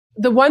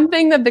the one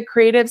thing that the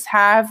creatives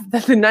have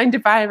that the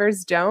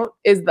 9-to-5ers don't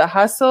is the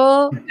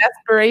hustle,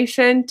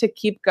 desperation to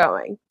keep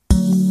going.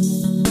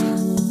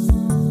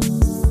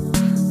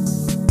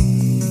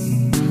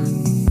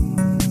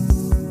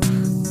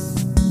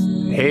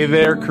 Hey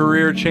there,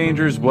 career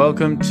changers.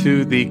 Welcome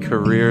to the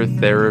Career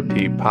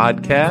Therapy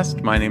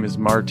Podcast. My name is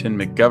Martin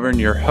McGovern,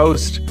 your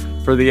host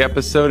for the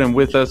episode. And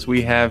with us,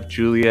 we have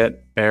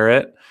Juliet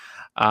Barrett.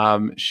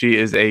 She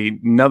is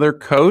another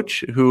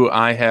coach who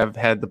I have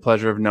had the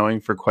pleasure of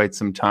knowing for quite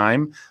some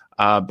time.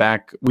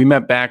 We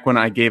met back when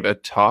I gave a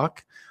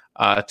talk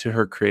to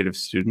her creative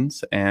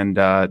students and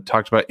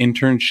talked about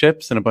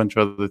internships and a bunch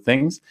of other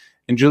things.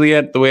 And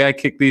Juliet, the way I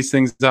kick these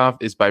things off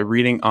is by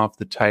reading off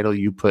the title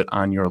you put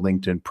on your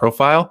LinkedIn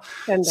profile.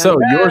 So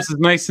yours is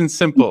nice and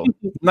simple.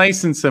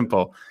 Nice and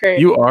simple. Great.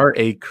 You are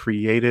a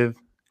creative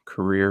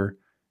career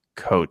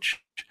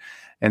coach.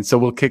 And so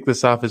we'll kick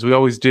this off as we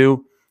always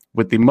do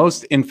with the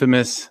most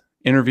infamous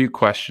interview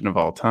question of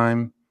all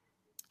time.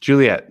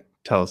 Juliet,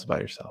 tell us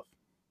about yourself.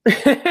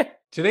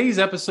 Today's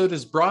episode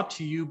is brought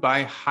to you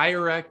by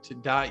Hirect.us,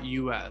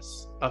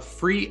 a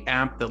free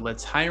app that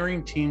lets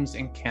hiring teams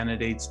and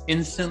candidates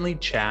instantly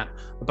chat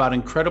about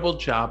incredible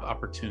job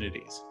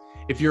opportunities.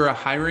 If you're a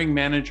hiring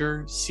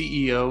manager,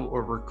 CEO,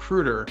 or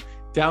recruiter,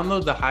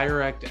 download the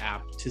Hirect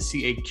app to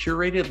see a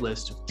curated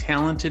list of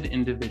talented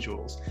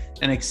individuals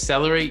and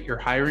accelerate your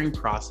hiring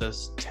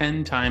process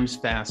 10 times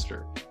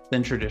faster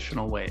than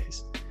traditional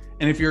ways.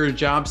 And if you're a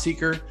job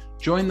seeker,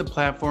 join the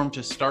platform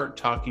to start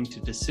talking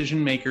to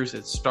decision makers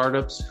at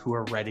startups who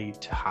are ready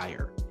to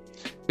hire.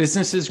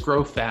 Businesses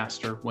grow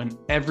faster when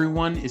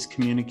everyone is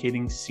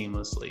communicating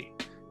seamlessly.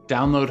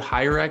 Download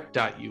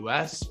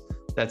Hirect.us,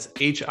 that's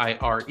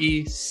Hirect.us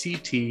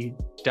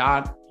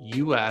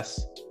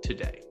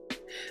today.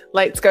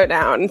 Lights go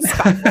down.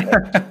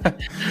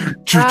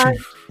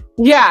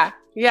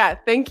 Yeah,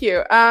 thank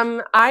you.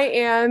 I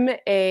am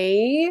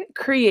a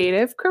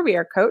creative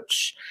career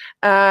coach.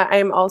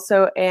 I'm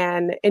also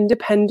an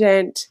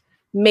independent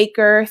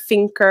maker,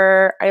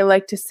 thinker. I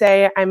like to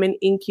say I'm an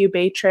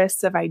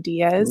incubatrix of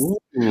ideas.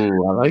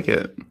 Ooh, I like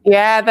it.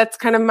 Yeah, that's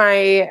kind of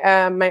my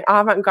my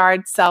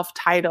avant-garde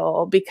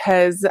self-title,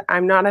 because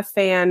I'm not a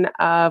fan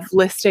of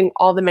listing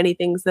all the many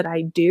things that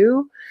I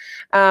do.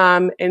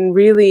 And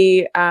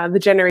really, the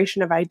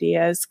generation of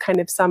ideas kind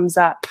of sums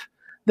up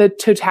the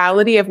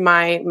totality of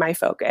my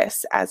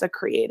focus as a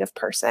creative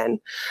person,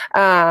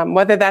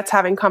 whether that's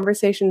having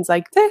conversations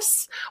like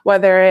this,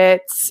 whether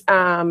it's,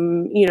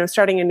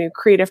 starting a new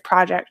creative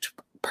project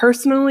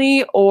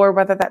personally, or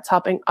whether that's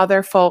helping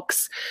other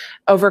folks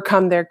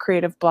overcome their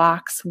creative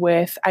blocks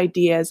with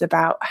ideas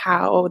about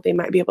how they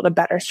might be able to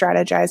better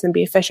strategize and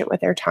be efficient with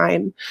their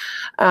time.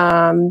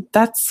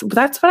 That's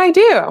what I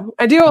do.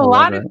 I do a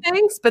lot of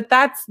things, but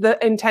that's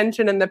the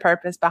intention and the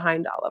purpose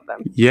behind all of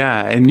them.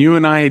 Yeah. And you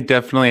and I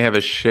definitely have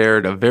a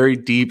very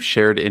deep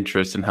shared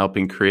interest in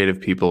helping creative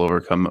people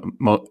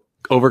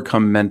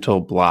overcome mental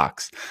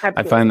blocks.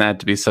 Absolutely. I find that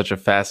to be such a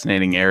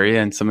fascinating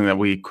area and something that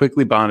we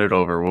quickly bonded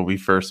over when we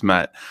first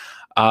met.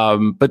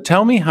 But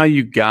tell me how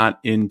you got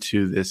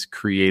into this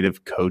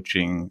creative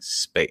coaching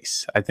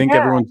space. I think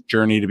everyone's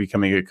journey to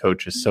becoming a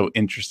coach is so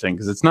interesting,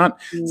 because it's not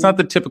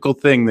the typical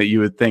thing that you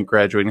would think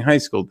graduating high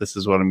school, this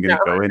is what I'm going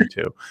to go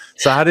into.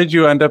 So how did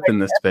you end up in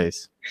this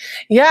space?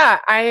 Yeah,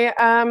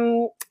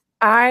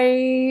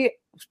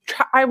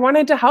 I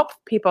wanted to help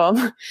people,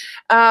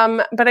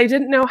 but I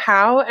didn't know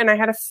how. And I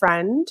had a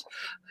friend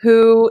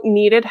who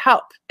needed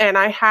help, and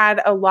I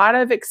had a lot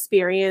of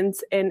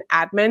experience in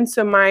admin.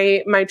 So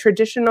my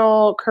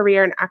traditional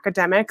career in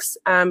academics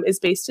is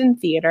based in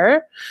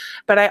theater,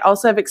 but I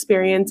also have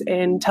experience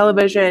in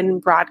television,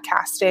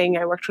 broadcasting.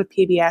 I worked with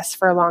PBS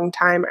for a long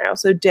time. I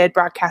also did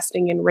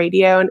broadcasting in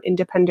radio and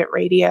independent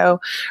radio,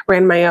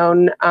 ran my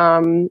own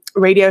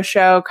radio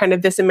show, kind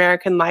of This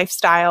American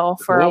Lifestyle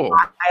for a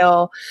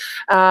while.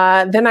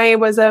 Then I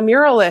was a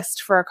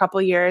muralist for a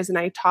couple of years, and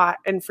I taught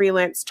and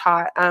freelance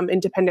taught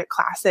independent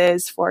classes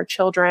for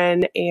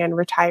children and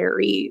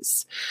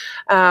retirees,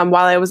 while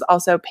I was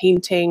also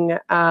painting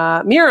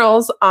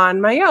murals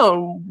on my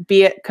own,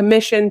 be it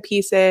commission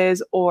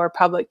pieces or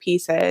public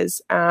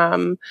pieces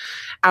out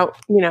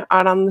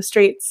on the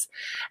streets.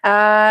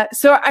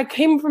 So I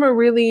came from a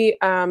really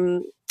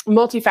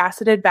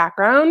multifaceted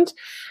background,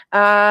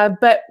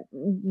 but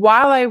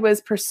while I was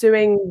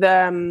pursuing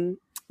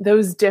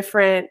those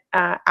different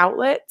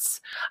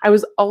outlets, I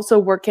was also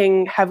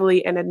working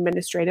heavily in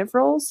administrative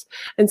roles.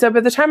 And so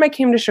by the time I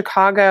came to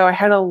Chicago, I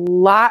had a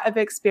lot of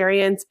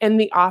experience in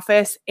the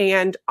office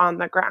and on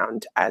the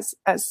ground, as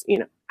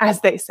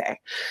they say.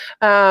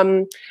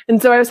 And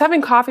so I was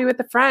having coffee with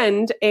a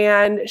friend,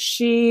 and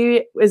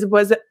she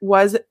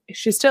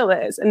still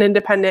is an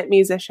independent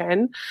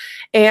musician,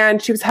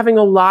 and she was having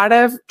a lot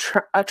of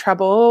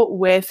trouble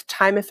with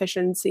time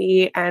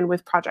efficiency and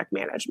with project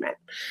management.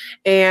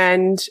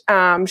 And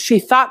she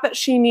thought that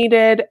she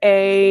needed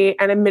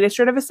an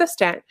administrative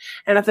assistant.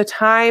 And at the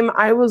time,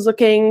 I was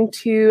looking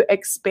to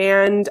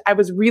expand. I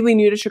was really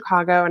new to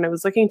Chicago, and I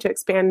was looking to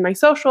expand my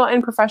social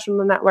and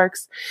professional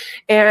networks.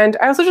 And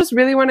I also just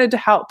really wanted to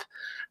help.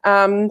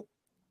 And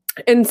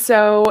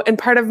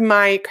part of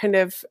my kind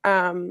of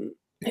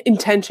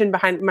intention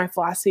behind my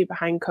philosophy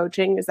behind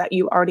coaching is that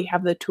you already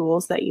have the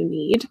tools that you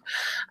need.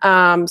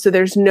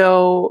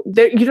 So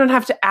you don't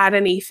have to add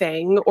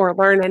anything or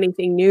learn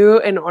anything new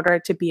in order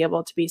to be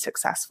able to be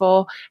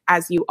successful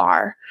as you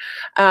are.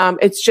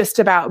 It's just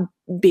about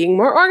being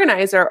more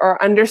organized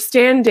or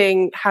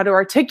understanding how to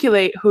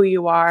articulate who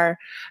you are,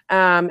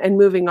 and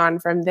moving on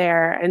from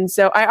there. And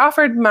so I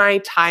offered my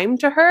time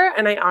to her,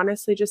 and I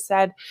honestly just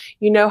said,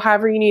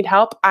 however you need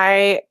help,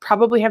 I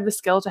probably have the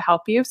skill to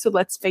help you. So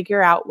let's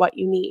figure out what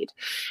you need.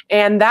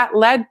 And that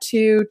led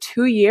to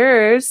 2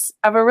 years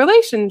of a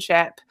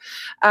relationship,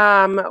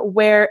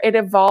 where it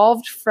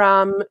evolved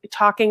from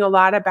talking a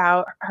lot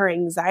about her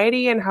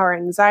anxiety and how her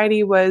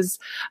anxiety was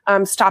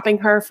stopping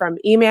her from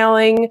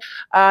emailing.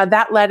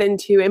 That led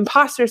into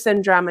imposter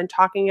syndrome and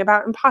talking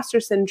about imposter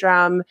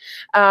syndrome.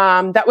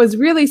 That was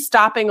really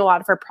stopping a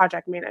lot of her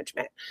project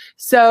management.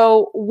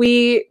 So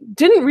we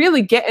didn't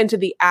really get into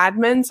the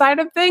admin side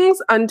of things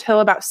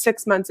until about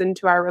 6 months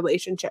into our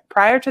relationship.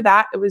 Prior to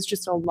that, it was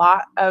just a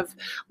lot of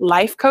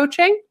life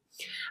coaching.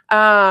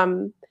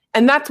 And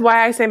that's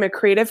why I say I'm a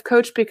creative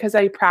coach, because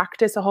I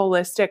practice a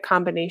holistic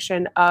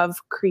combination of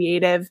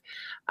creative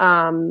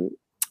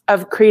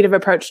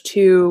approach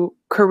to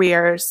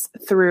careers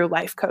through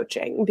life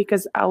coaching,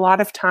 because a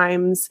lot of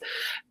times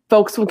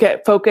folks will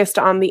get focused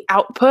on the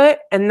output,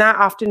 and that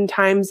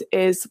oftentimes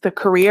is the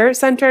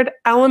career-centered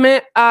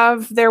element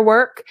of their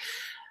work.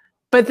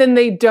 But then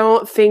they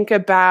don't think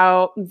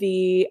about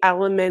the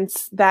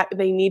elements that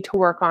they need to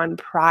work on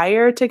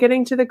prior to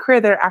getting to the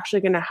career that are actually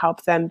going to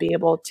help them be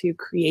able to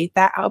create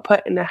that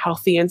output in a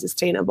healthy and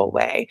sustainable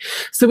way.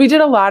 So we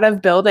did a lot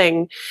of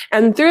building.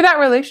 And through that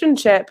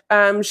relationship,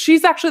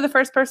 she's actually the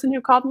first person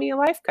who called me a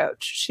life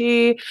coach.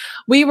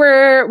 We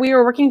were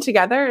working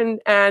together,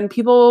 and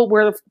people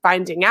were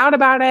finding out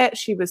about it.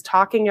 She was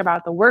talking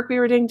about the work we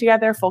were doing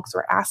together. Folks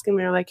were asking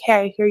me, like,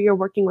 hey, I hear you're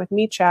working with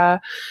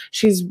Micha.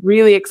 She's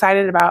really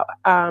excited about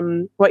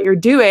what you're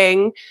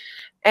doing.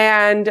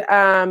 And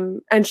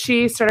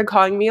she started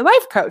calling me a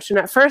life coach. And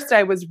at first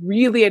I was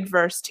really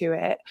adverse to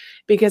it,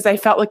 because I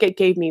felt like it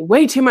gave me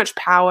way too much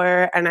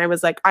power. And I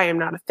was like, I am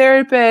not a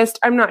therapist.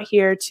 I'm not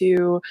here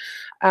to,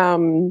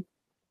 I'm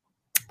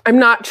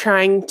not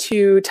trying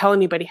to tell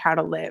anybody how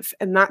to live.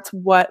 And that's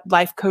what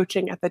life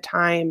coaching at the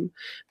time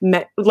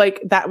meant.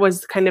 Like, that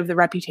was kind of the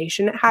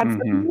reputation it had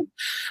for me.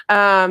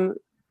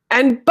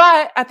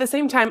 But at the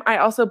same time, I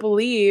also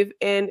believe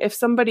in, if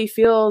somebody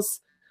feels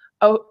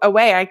a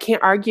way, I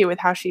can't argue with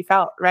how she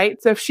felt,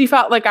 right? So if she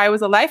felt like I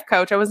was a life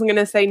coach, I wasn't going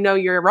to say, no,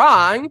 you're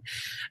wrong,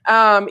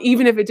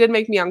 even if it did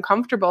make me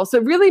uncomfortable. So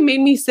it really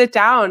made me sit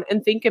down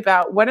and think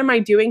about, what am I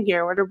doing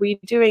here? What are we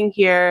doing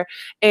here?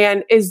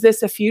 And is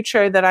this a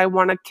future that I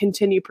want to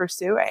continue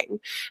pursuing?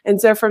 And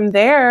so from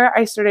there,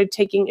 I started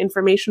taking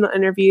informational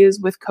interviews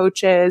with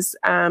coaches,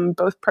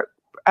 both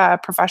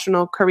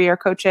professional career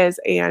coaches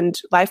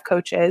and life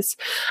coaches.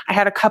 I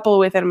had a couple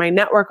within my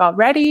network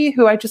already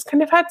who I just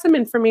kind of had some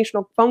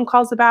informational phone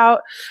calls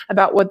about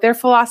what their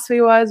philosophy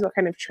was, what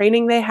kind of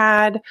training they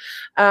had,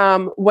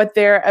 what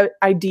their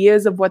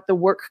ideas of what the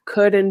work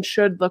could and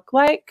should look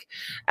like.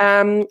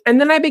 And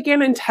then I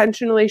began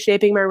intentionally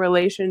shaping my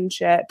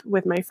relationship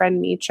with my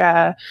friend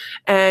Micha,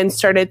 and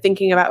started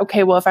thinking about,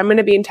 okay, well, if I'm going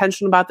to be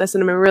intentional about this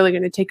and I'm really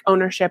going to take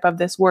ownership of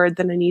this word,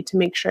 then I need to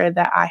make sure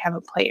that I have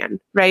a plan,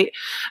 right?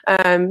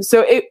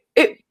 So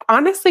it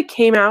honestly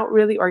came out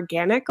really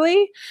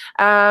organically.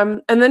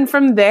 And then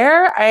from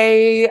there,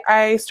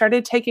 I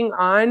started taking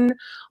on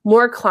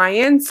more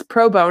clients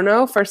pro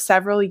bono for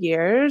several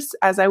years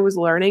as I was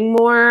learning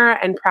more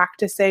and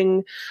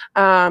practicing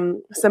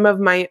some of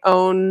my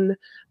own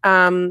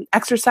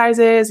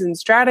exercises and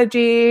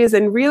strategies,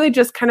 and really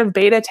just kind of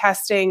beta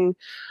testing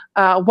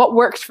what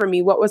worked for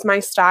me, what was my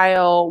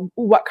style,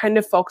 what kind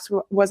of folks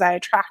was I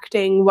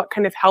attracting, what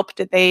kind of help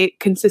did they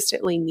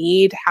consistently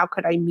need, how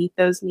could I meet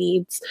those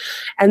needs.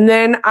 And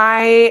then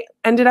I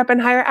ended up in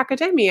higher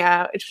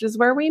academia, which is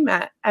where we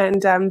met.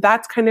 And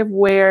that's kind of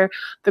where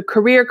the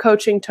career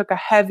coaching took a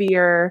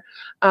heavier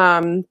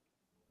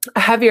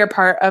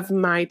part of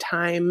my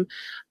time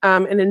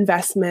and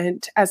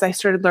investment, as I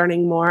started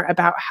learning more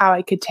about how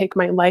I could take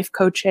my life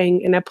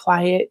coaching and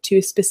apply it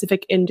to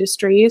specific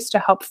industries to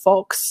help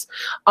folks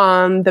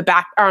on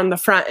the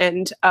front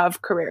end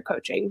of career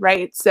coaching,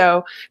 right?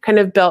 So kind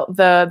of built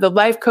the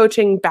life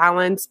coaching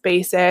balance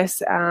basis,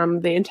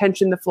 the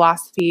intention, the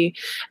philosophy,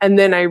 and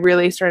then I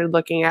really started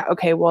looking at,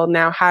 okay, well,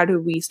 now how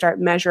do we start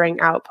measuring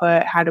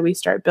output? How do we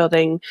start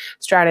building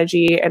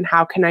strategy? And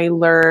how can I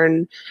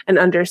learn and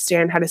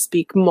understand how to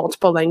speak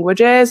multiple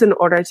languages in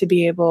order to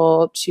be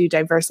able to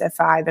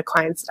diversify the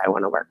clients that I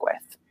want to work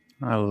with?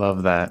 I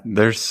love that.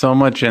 There's so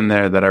much in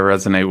there that I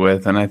resonate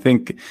with. And I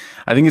think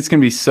it's going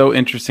to be so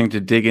interesting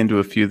to dig into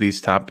a few of these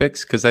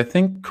topics, because I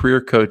think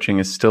career coaching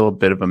is still a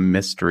bit of a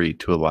mystery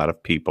to a lot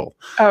of people.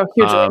 Oh,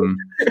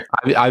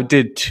 hugely. I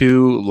did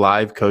 2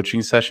 live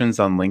coaching sessions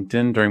on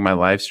LinkedIn during my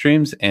live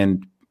streams,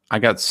 and I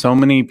got so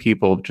many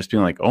people just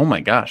being like, oh my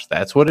gosh,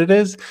 that's what it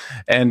is.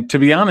 And to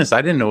be honest,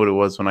 I didn't know what it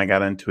was when I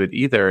got into it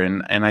either.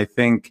 And I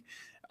think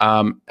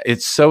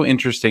it's so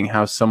interesting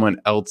how someone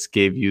else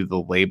gave you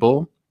the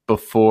label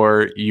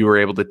before you were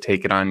able to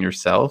take it on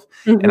yourself.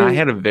 And I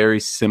had a very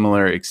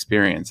similar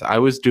experience. I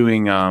was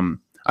doing,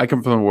 I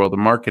come from the world of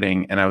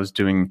marketing, and I was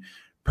doing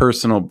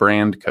personal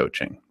brand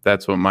coaching.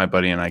 That's what my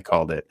buddy and I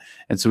called it.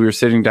 And so we were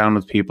sitting down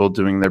with people,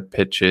 doing their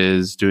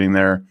pitches, doing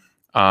their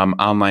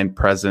online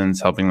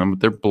presence, helping them with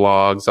their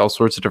blogs, all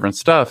sorts of different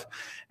stuff.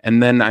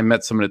 And then I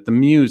met someone at the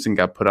Muse and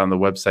got put on the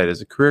website as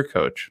a career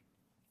coach.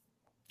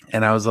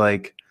 And I was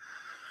like,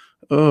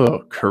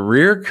 oh,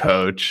 career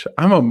coach.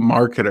 I'm a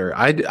marketer.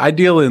 I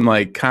deal in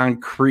like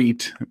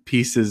concrete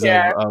pieces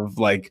of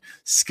like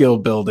skill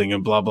building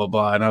and blah, blah,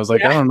 blah. And I was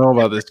like, I don't know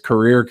about this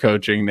career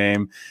coaching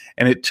name.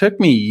 And it took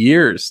me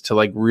years to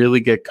like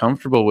really get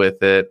comfortable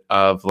with it,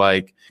 of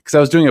like, because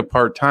I was doing it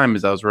part-time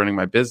as I was running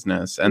my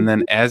business. And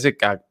then as it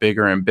got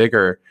bigger and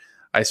bigger,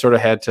 I sort of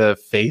had to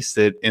face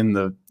it in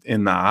the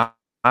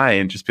eye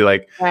and just be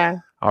like,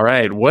 all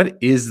right, what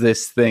is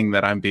this thing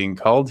that I'm being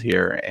called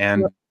here?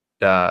 And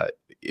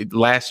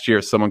last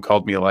year, someone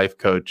called me a life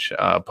coach,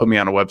 put me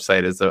on a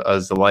website as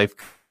a life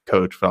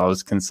coach while I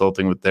was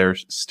consulting with their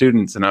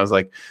students. And I was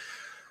like,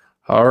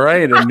 all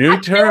right, a new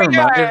term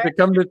I have to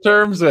come to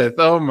terms with.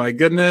 Oh my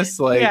goodness.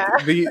 Like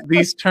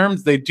these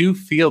terms, they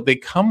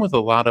come with a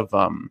lot of,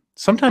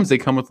 sometimes they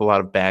come with a lot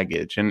of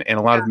baggage and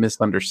a lot of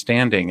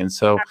misunderstanding. And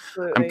so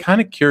I'm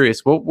kind of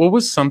curious, what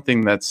was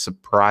something that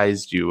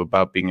surprised you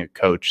about being a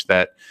coach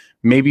that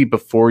maybe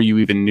before you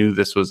even knew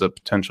this was a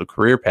potential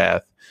career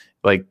path,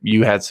 like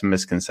you had some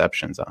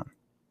misconceptions on?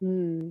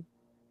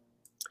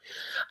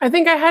 I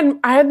think I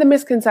had the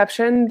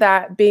misconception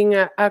that being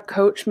a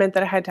coach meant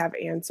that I had to have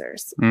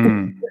answers.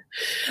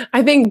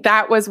 I think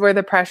that was where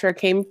the pressure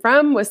came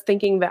from, was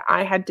thinking that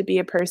I had to be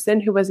a person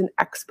who was an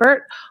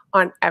expert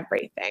on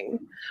everything,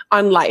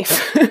 on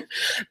life.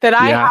 That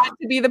I had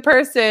to be the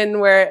person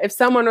where if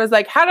someone was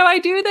like, how do I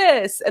do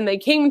this? And they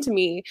came to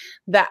me,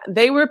 that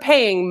they were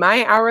paying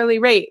my hourly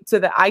rate so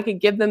that I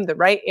could give them the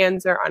right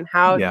answer on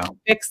how to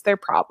fix their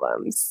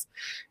problems,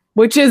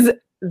 which is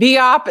the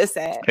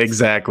opposite.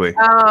 Exactly.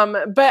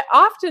 But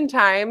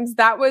oftentimes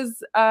that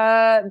was,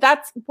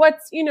 that's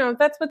what's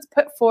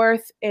put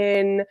forth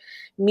in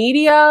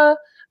media,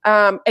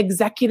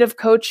 executive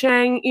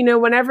coaching.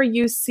 Whenever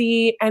you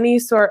see any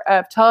sort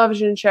of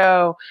television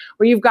show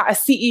where you've got a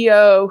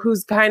CEO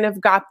who's kind of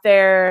got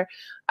their,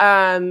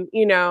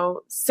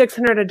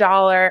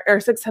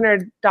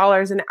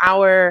 $600 an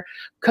hour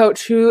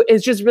coach who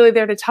is just really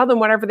there to tell them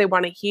whatever they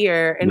want to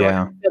hear in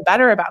order to feel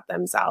better about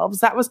themselves.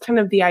 That was kind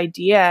of the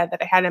idea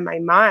that I had in my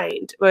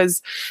mind,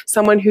 was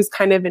someone who's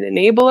kind of an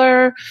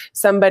enabler,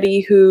 somebody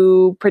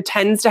who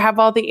pretends to have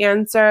all the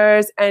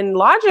answers. And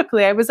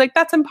logically, I was like,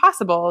 that's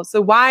impossible.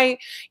 So why,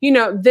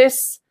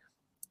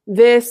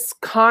 this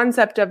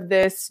concept of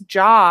this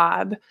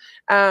job,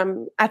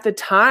 at the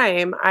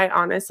time, I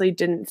honestly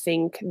didn't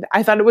think,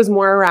 I thought it was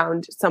more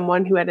around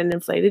someone who had an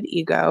inflated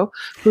ego,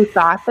 who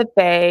thought that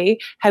they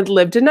had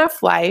lived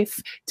enough life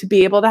to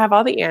be able to have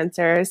all the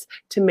answers,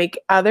 to make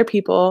other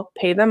people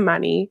pay them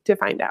money to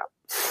find out.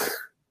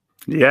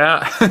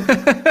 Yeah.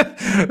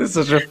 It's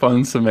such a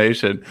fun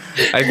summation.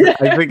 I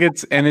think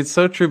it's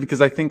so true, because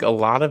I think a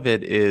lot of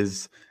it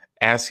is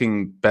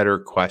asking better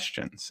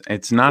questions.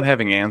 It's not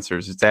having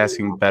answers, it's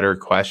asking better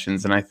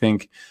questions. And I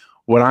think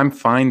what I'm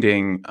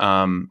finding,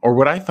 or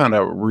what I found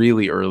out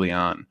really early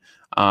on,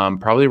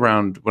 probably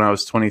around when I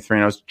was 23,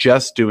 and I was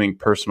just doing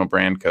personal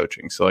brand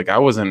coaching. So like I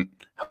wasn't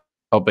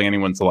helping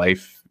anyone's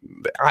life,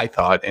 I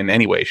thought, in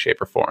any way,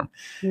 shape, or form.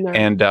 No.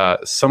 And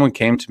someone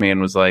came to me and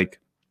was like,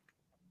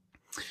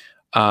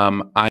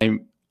 I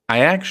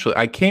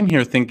came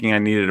here thinking I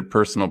needed a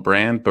personal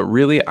brand, but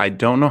really I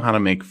don't know how to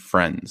make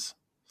friends.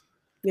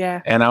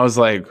 Yeah. And I was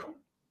like,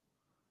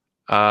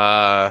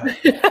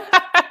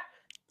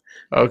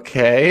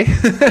 okay.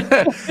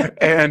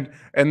 and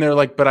they're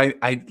like, but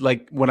I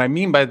like, what I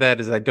mean by that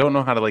is I don't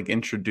know how to like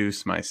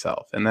introduce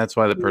myself. And that's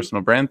why the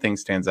personal brand thing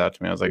stands out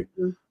to me. I was like,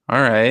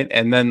 all right.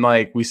 And then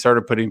like we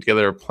started putting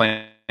together a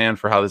plan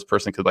for how this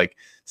person could like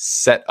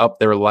set up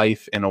their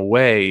life in a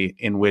way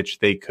in which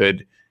they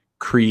could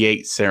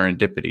create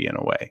serendipity in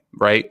a way,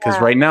 right? Because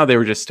right now they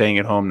were just staying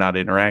at home, not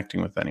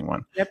interacting with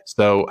anyone. Yep.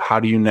 So how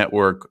do you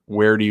network?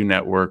 Where do you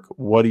network?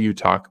 What do you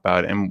talk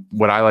about? And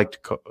what I like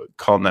to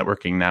call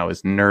networking now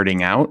is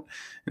nerding out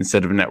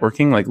instead of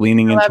networking, like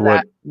leaning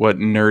into what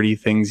nerdy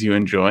things you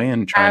enjoy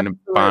and trying to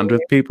bond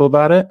with people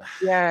about it.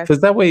 Yeah.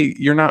 Because that way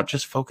you're not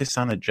just focused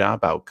on a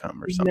job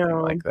outcome or something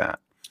like that.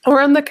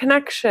 Or on the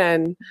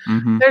connection.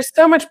 There's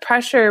so much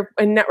pressure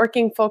in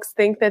networking. Folks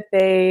think that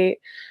they,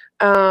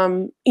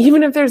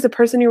 even if there's a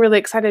person you're really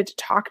excited to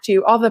talk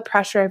to, all the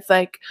pressure of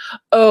like,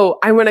 oh,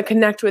 I want to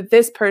connect with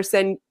this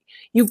person.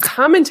 you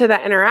come into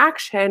that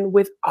interaction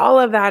with all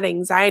of that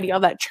anxiety, all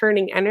that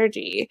churning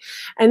energy.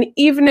 And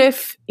even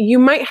if you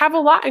might have a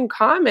lot in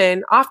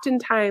common,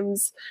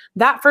 oftentimes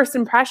that first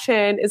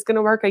impression is going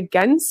to work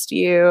against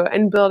you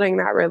in building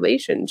that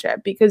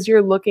relationship, because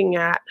you're looking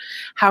at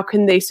how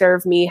can they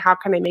serve me? How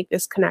can I make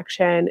this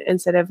connection?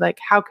 Instead of like,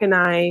 how can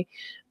I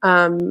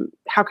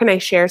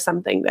share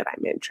something that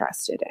I'm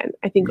interested in?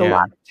 I think a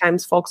lot of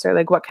times folks are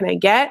like, what can I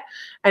get?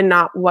 And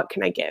not what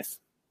can I give?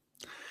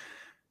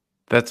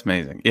 That's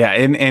amazing. Yeah.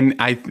 And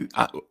I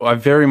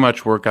very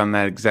much work on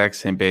that exact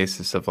same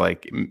basis of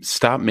like,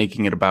 stop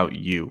making it about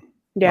you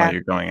while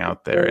you're going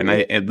out there.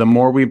 And the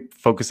more we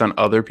focus on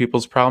other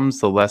people's problems,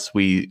 the less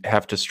we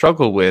have to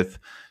struggle with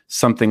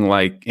something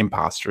like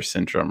imposter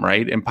syndrome,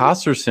 right?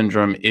 Imposter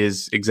syndrome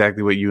is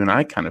exactly what you and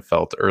I kind of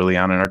felt early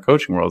on in our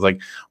coaching world.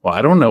 Like, well,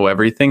 I don't know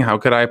everything. How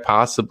could I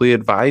possibly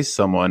advise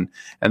someone?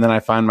 And then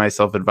I find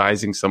myself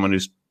advising someone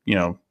who's,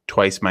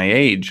 twice my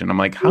age. And I'm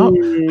like,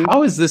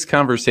 how is this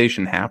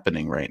conversation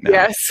happening right now?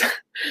 Yes.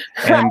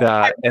 And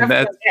that's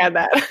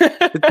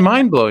it's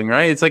mind blowing,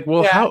 right? It's like,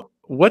 well,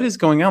 what is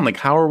going on? Like,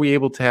 how are we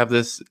able to have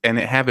this and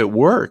have it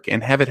work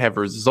and have it have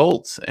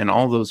results and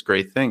all those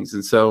great things?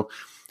 And so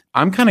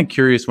I'm kind of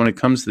curious when it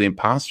comes to the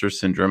imposter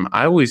syndrome.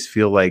 I always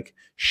feel like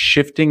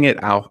shifting it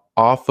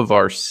off of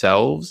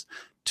ourselves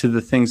to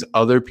the things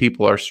other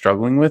people are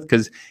struggling with,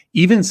 because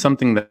even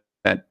something that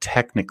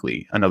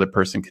technically another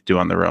person could do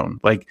on their own,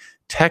 like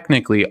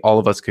technically all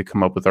of us could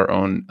come up with our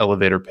own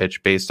elevator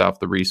pitch based off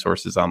the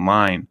resources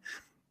online.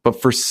 But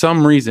for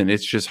some reason,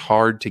 it's just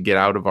hard to get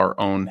out of our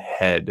own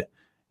head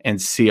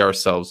and see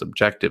ourselves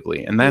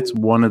objectively. And that's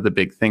one of the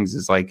big things,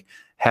 is like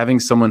having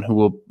someone who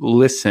will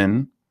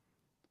listen,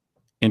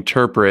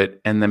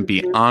 interpret, and then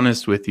be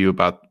honest with you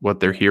about what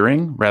they're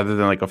hearing, rather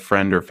than like a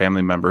friend or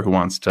family member who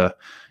wants to,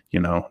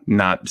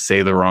 not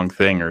say the wrong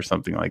thing or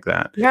something like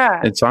that.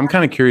 Yeah. And so I'm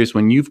kind of curious,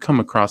 when you've come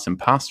across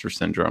imposter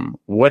syndrome,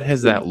 what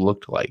has that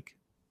looked like?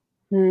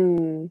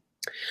 So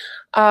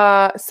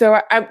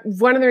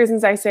one of the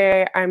reasons I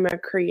say I'm a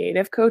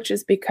creative coach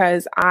is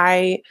because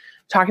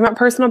talking about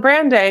personal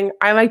branding,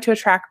 I like to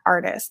attract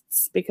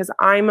artists, because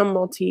I'm a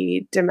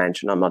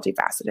multi-dimensional,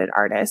 multifaceted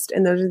artist.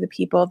 And those are the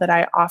people that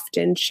I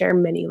often share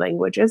many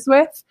languages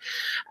with.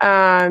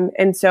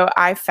 And so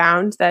I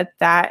found that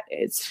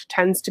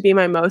tends to be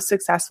my most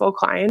successful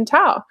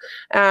clientele.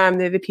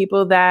 They're the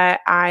people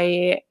that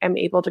I am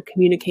able to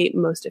communicate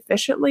most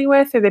efficiently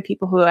with. They're the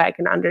people who I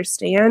can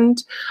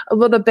understand a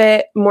little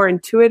bit more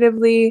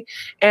intuitively.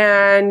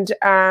 And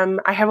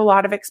I have a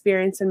lot of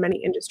experience in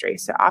many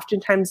industries. So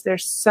oftentimes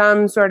there's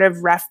some sort of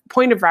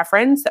point of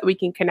reference that we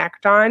can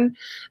connect on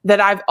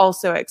that I've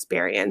also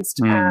experienced.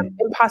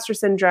 Imposter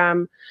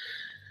syndrome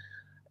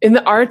in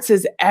the arts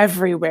is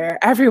everywhere.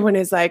 Everyone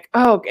is like,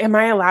 oh, am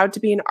I allowed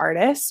to be an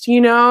artist?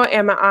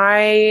 Am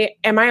I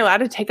allowed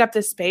to take up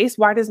this space?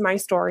 Why does my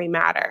story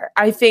matter?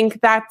 I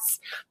think that's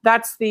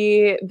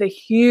the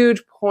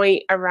huge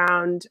point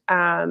around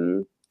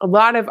a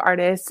lot of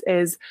artists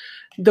is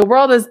the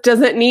world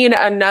doesn't need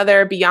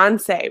another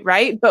Beyonce,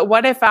 right? But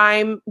what if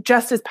I'm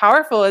just as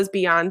powerful as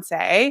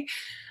Beyonce?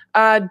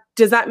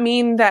 Does that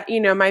mean that,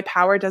 my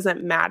power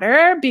doesn't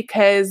matter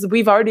because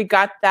we've already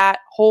got that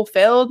hole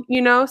filled,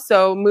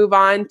 so move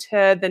on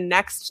to the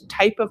next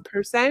type of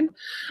person?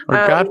 Or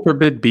God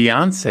forbid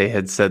Beyonce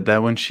had said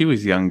that when she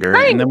was younger,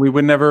 right, and then we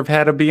would never have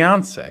had a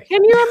Beyonce.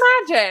 Can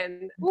you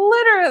imagine?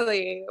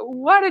 Literally,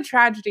 what a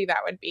tragedy that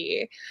would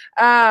be.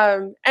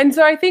 And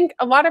so I think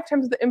a lot of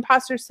times the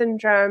imposter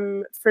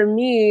syndrome for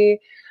me,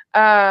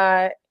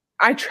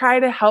 I try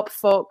to help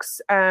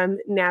folks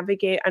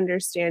navigate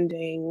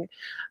understanding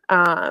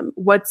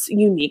what's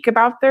unique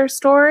about their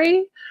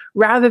story,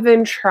 rather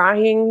than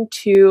trying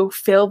to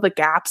fill the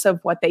gaps of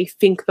what they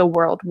think the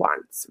world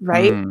wants,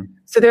 right?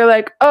 So they're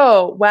like,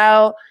 oh,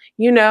 well,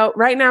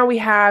 right now we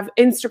have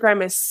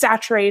Instagram is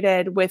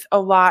saturated with a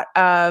lot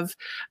of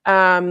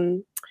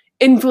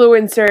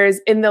influencers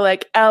in the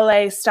like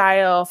LA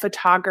style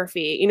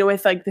photography,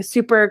 with like the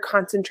super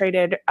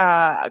concentrated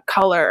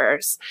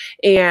colors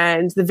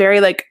and the very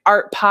like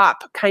art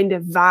pop kind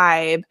of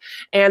vibe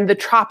and the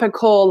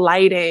tropical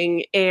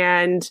lighting.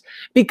 And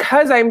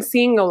because I'm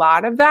seeing a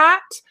lot of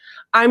that,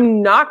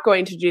 I'm not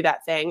going to do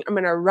that thing. I'm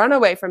going to run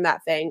away from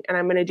that thing and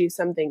I'm going to do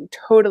something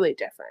totally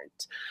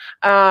different.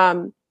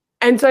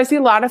 And so I see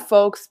a lot of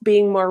folks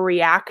being more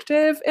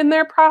reactive in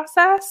their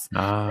process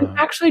and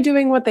actually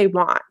doing what they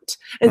want.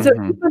 And so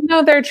even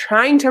though they're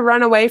trying to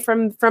run away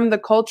from the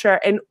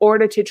culture in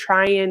order to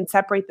try and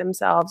separate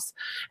themselves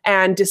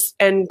and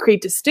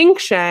create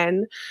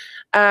distinction,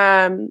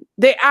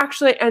 they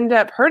actually end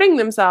up hurting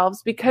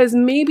themselves, because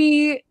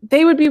maybe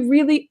they would be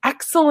really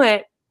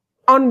excellent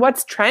on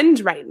what's trend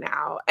right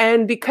now.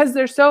 And because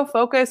they're so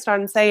focused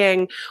on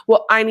saying,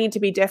 well, I need to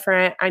be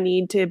different. I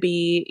need to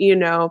be,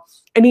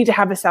 I need to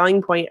have a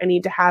selling point. I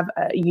need to have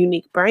a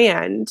unique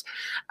brand.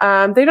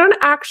 They don't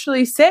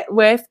actually sit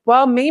with,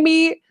 well,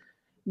 maybe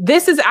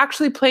this is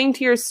actually playing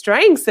to your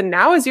strengths, and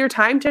now is your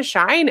time to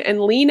shine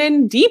and lean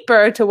in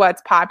deeper to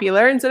what's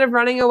popular instead of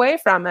running away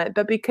from it.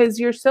 But because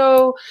you're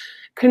so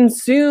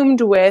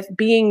consumed with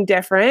being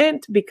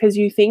different, because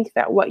you think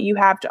that what you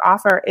have to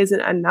offer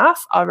isn't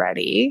enough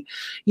already,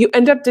 you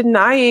end up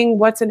denying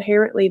what's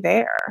inherently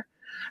there.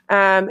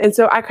 And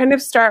so I kind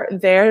of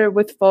start there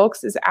with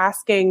folks, is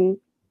asking,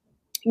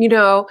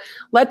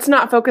 let's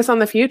not focus on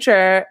the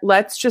future.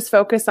 Let's just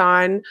focus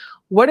on,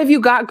 what have you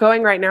got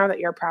going right now that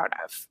you're proud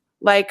of?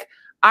 Like,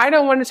 I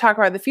don't want to talk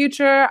about the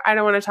future. I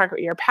don't want to talk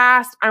about your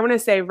past. I want to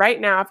say right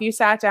now, if you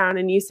sat down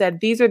and you said,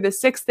 these are the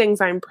 6 things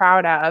I'm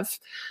proud of,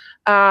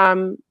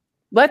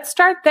 let's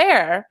start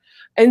there.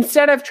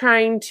 Instead of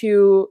trying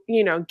to,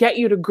 get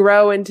you to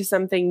grow into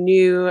something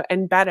new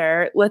and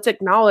better, let's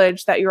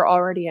acknowledge that you're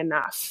already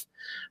enough.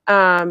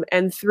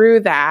 And through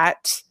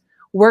that,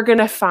 we're going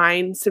to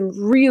find some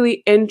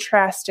really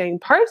interesting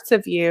parts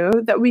of you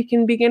that we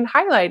can begin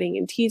highlighting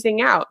and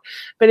teasing out.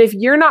 But if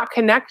you're not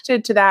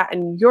connected to that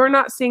and you're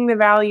not seeing the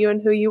value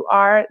in who you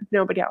are,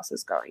 nobody else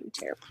is going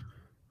to.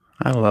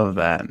 I love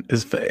that.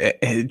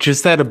 It's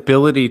just that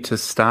ability to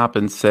stop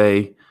and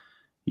say,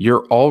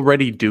 you're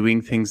already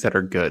doing things that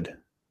are good,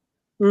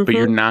 but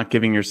you're not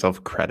giving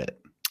yourself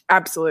credit.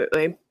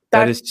 Absolutely.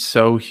 That is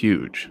so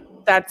huge.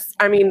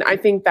 I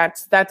think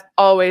that's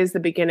always the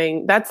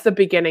beginning. That's the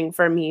beginning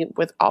for me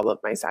with all of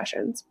my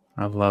sessions.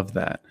 I love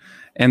that.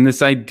 And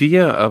this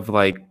idea of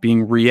like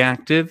being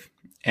reactive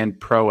and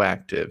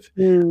proactive,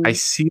 I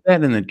see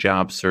that in the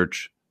job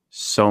search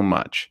so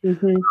much.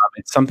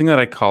 It's something that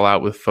I call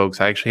out with folks.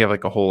 I actually have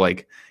like a whole,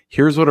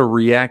 here's what a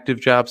reactive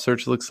job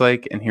search looks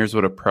like, and here's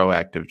what a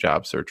proactive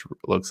job search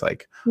looks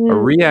like. A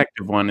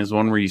reactive one is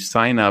one where you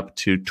sign up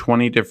to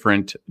 20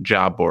 different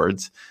job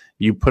boards,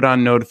 you put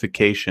on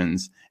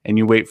notifications, and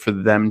you wait for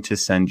them to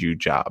send you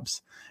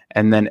jobs.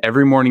 And then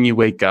every morning you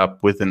wake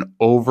up with an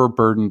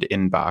overburdened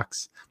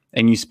inbox,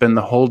 and you spend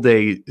the whole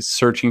day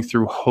searching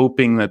through,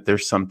 hoping that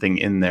there's something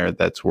in there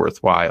that's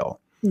worthwhile.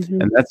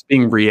 And that's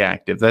being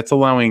reactive. That's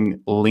allowing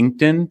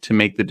LinkedIn to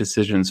make the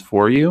decisions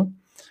for you,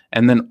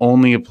 and then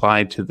only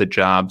apply to the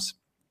jobs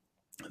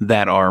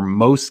that are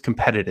most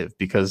competitive,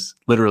 because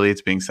literally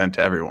it's being sent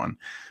to everyone.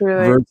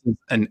 Really? Versus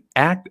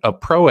a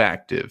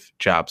proactive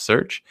job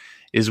search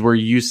is where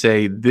you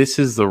say, this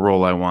is the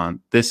role I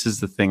want. This is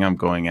the thing I'm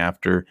going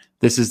after.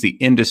 This is the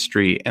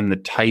industry and the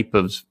type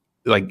of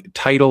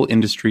title,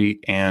 industry,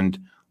 and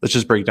let's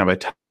just break it down by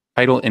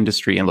title,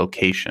 industry, and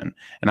location.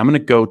 And I'm going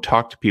to go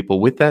talk to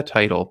people with that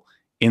title,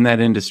 in that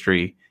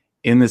industry,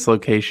 in this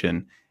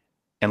location,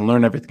 and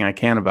learn everything I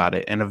can about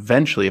it. And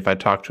eventually, if I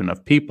talk to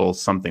enough people,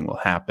 something will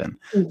happen.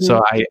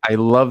 So I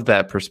love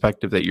that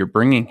perspective that you're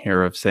bringing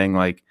here of saying,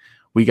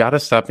 we got to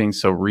stop being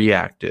so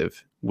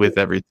reactive with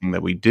everything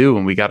that we do.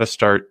 And we got to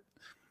start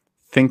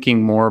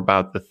thinking more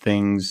about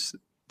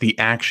the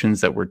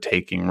actions that we're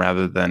taking,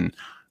 rather than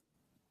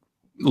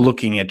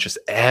looking at just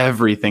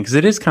everything. Because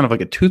it is kind of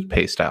like a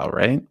toothpaste style,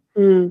 right?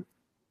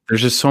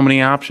 There's just so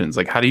many options.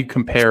 How do you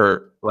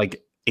compare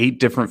 8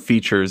 different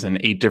features and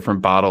 8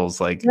 different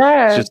bottles? It's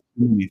just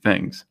so many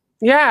things.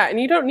 Yeah. And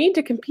you don't need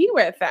to compete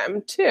with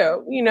them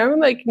too.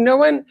 No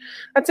one,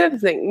 that's the other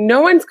thing.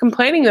 No one's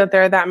complaining that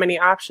there are that many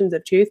options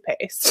of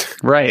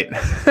toothpaste. Right.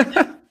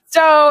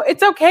 So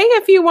it's okay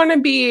if you want to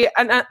be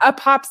a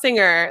pop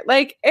singer.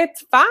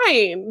 It's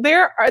fine.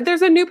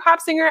 There's a new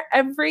pop singer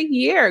every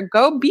year.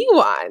 Go be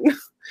one.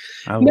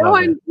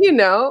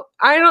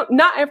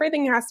 Not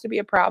everything has to be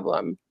a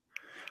problem.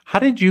 How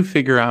did you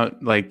figure out,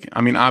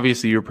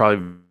 obviously you're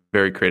probably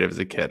very creative as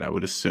a kid, I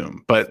would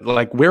assume, but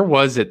where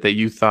was it that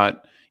you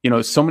thought,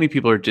 so many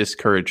people are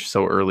discouraged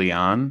so early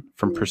on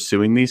from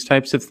pursuing these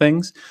types of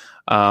things.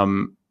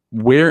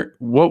 What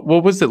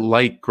was it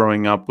like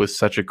growing up with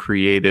such a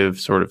creative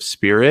sort of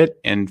spirit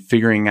and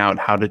figuring out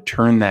how to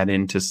turn that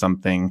into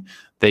something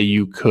that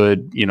you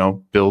could,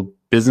 build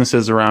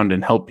businesses around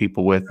and help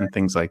people with and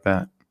things like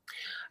that?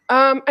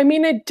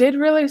 It did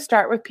really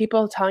start with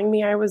people telling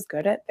me I was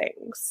good at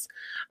things.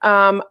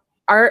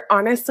 Art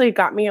honestly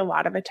got me a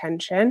lot of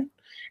attention.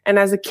 And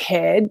as a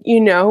kid,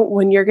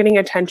 when you're getting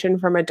attention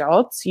from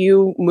adults,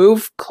 you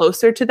move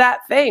closer to that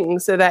thing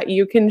so that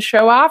you can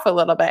show off a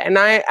little bit. And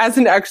I, as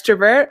an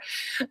extrovert,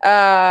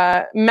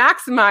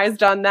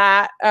 maximized on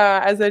that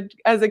as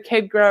a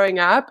kid growing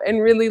up,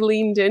 and really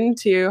leaned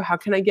into, how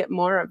can I get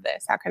more of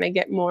this? How can I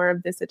get more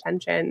of this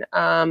attention?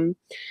 And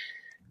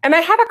I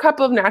had a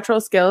couple of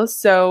natural skills.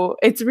 So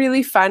it's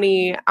really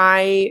funny.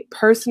 I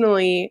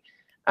personally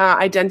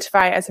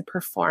identify as a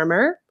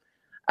performer.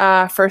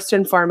 First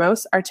and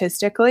foremost,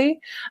 artistically.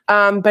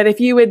 But if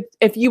you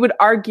would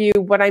argue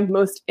what I'm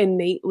most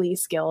innately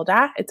skilled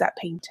at, it's at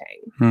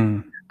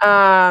painting.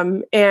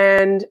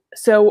 And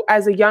so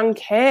as a young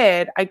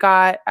kid, I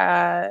got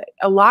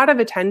a lot of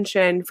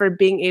attention for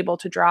being able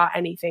to draw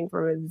anything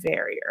from a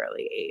very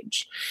early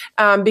age,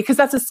 because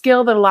that's a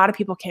skill that a lot of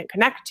people can't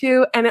connect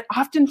to. And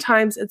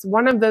oftentimes it's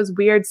one of those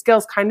weird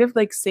skills, kind of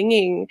like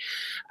singing.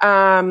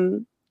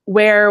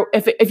 where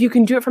if you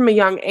can do it from a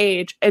young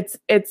age,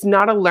 it's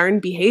not a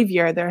learned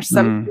behavior. There's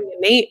something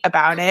innate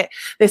about it.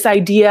 This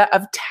idea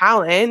of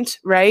talent,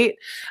 right?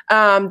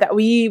 That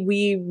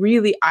we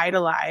really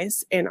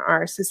idolize in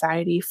our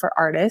society for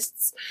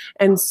artists.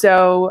 And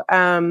so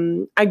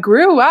I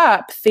grew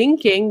up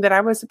thinking that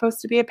I was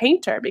supposed to be a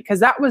painter because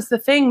that was the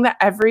thing that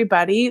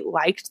everybody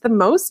liked the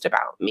most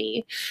about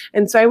me.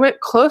 And so I went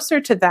closer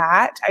to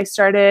that. I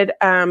started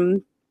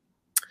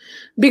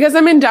because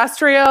I'm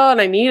industrial and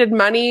I needed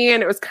money,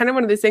 and it was kind of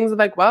one of these things of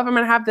like, well, if I'm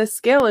going to have this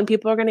skill and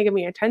people are going to give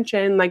me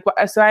attention, like,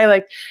 so I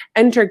like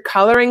entered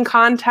coloring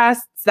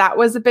contests. That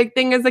was a big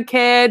thing as a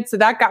kid. So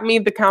that got me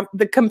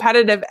the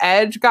competitive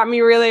edge, got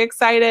me really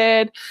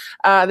excited.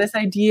 This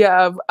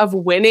idea of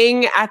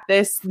winning at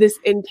this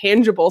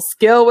intangible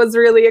skill was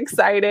really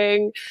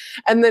exciting.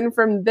 And then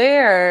from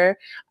there,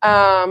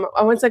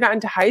 once I got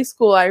into high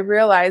school, I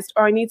realized,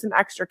 I need some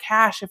extra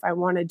cash if I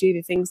want to do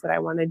the things that I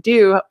want to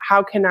do.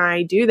 How can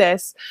I do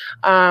this?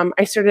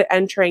 I started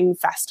entering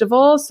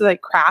festivals, so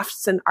like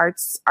crafts and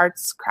arts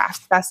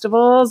crafts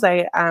festivals.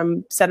 I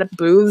set up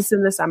booths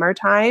in the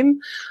summertime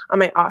on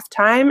my off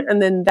time.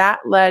 And then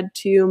that led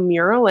to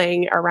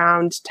muraling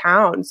around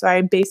town. So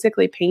I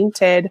basically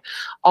painted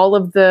all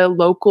of the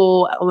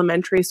local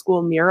elementary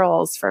school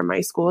murals for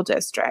my school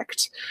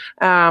district.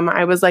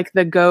 I was like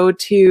the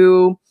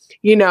go-to,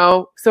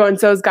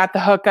 so-and-so's got the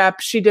hookup.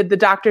 She did the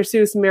Dr.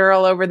 Seuss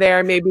mural over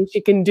there. Maybe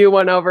she can do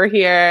one over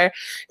here.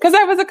 Because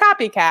I was a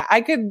copycat. I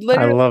could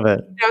literally, I love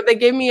it. They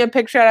gave me a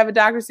picture out of a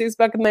Dr. Seuss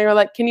book and they were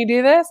like, can you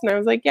do this? And I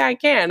was like, yeah, I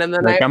can. And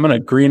then I'm going to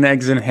green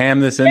eggs and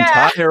ham this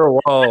entire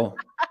wall.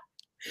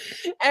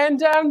 And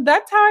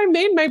that's how I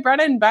made my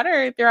bread and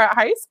butter throughout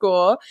high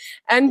school.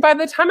 And by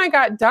the time I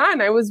got done,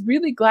 I was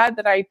really glad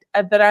that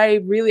I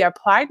really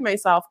applied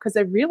myself, because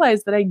I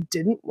realized that I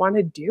didn't want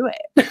to do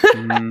it.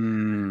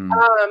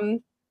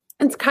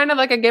 It's kind of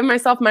like I gave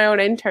myself my own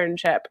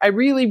internship. I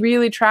really,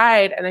 really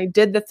tried, and I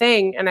did the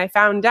thing, and I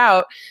found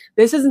out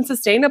this isn't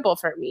sustainable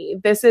for me.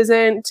 This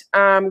isn't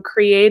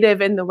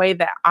creative in the way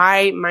that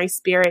my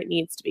spirit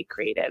needs to be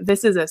creative.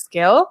 This is a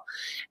skill,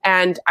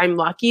 and I'm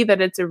lucky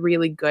that it's a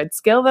really good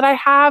skill that I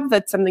have.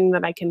 That's something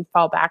that I can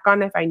fall back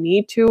on if I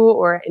need to,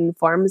 or it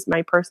informs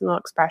my personal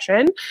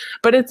expression.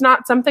 But it's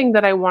not something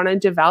that I want to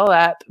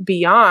develop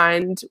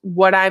beyond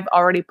what I've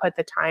already put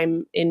the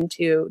time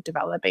into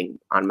developing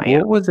on my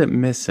own. What was it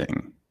missing?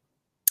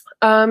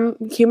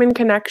 Human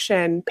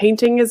connection.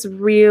 Painting is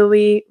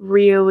really,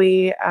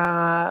 really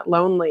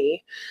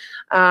lonely.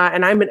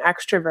 And I'm an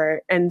extrovert.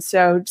 And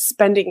so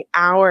spending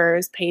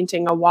hours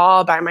painting a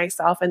wall by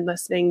myself and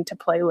listening to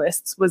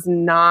playlists was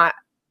not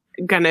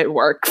going to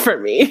work for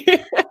me.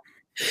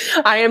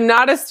 I am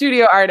not a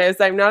studio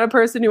artist. I'm not a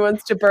person who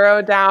wants to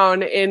burrow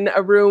down in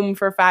a room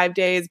for 5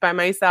 days by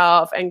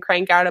myself and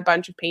crank out a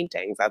bunch of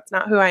paintings. That's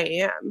not who I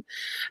am.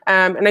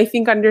 And I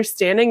think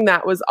understanding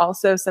that was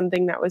also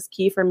something that was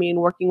key for me in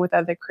working with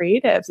other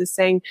creatives, is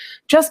saying,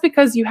 just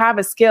because you have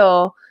a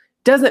skill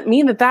doesn't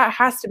mean that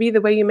has to be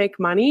the way you make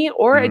money,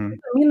 or it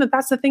doesn't mean that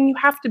that's the thing you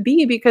have to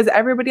be because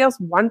everybody else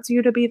wants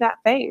you to be that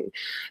thing.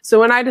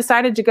 So when I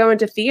decided to go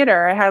into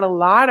theater, I had a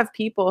lot of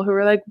people who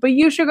were like, but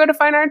you should go to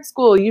fine art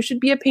school. You should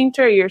be a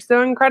painter. You're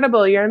so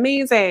incredible. You're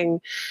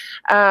amazing.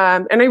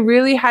 And I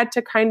really had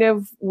to kind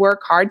of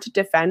work hard to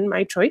defend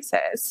my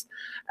choices.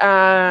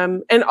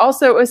 And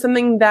also it was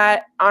something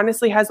that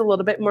honestly has a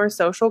little bit more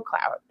social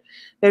clout.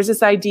 There's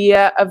this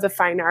idea of the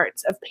fine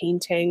arts, of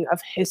painting,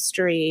 of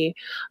history,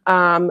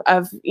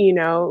 of,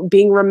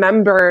 being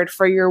remembered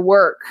for your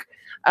work,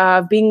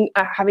 of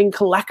having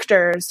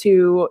collectors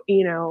who,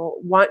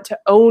 want to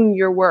own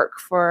your work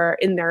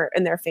in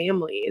their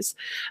families,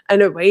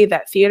 in a way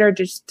that theater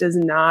just does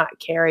not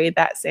carry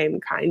that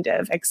same kind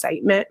of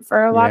excitement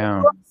for a lot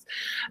of folks.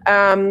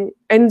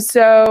 And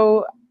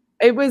so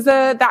it was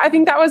I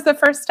think that was the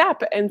first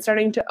step in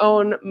starting to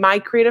own my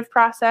creative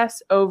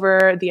process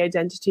over the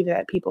identity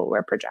that people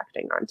were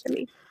projecting onto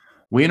me.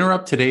 We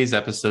interrupt today's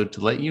episode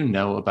to let you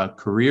know about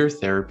Career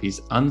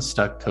Therapy's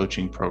Unstuck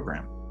coaching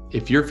program.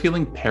 If you're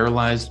feeling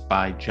paralyzed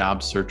by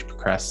job search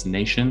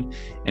procrastination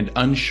and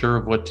unsure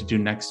of what to do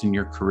next in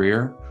your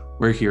career,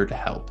 we're here to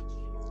help.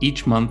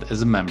 Each month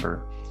as a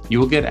member, you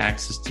will get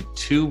access to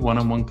 2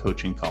 one-on-one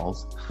coaching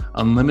calls,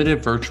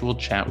 unlimited virtual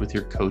chat with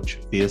your coach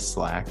via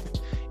Slack,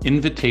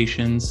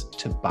 invitations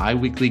to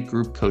bi-weekly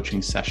group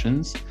coaching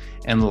sessions,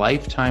 and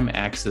lifetime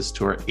access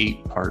to our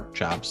 8-part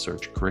job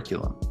search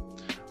curriculum.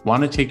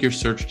 Want to take your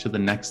search to the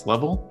next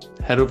level?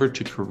 Head over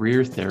to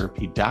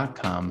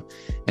careertherapy.com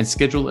and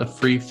schedule a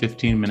free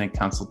 15-minute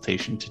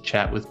consultation to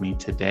chat with me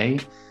today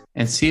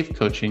and see if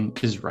coaching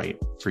is right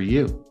for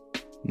you.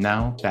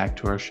 Now back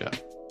to our show.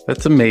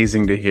 That's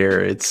amazing to hear.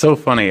 It's so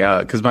funny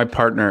because my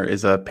partner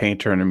is a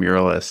painter and a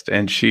muralist,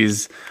 and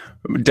she's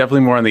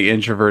definitely more on the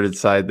introverted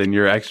side than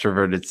your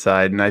extroverted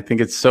side. And I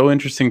think it's so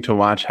interesting to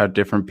watch how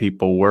different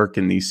people work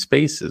in these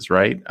spaces,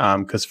 right?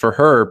 Because for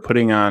her,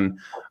 putting on,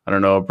 a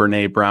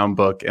Brene Brown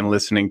book and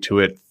listening to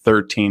it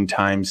 13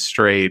 times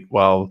straight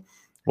while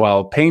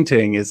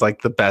painting is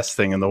like the best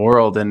thing in the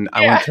world. And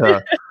I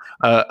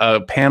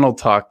a panel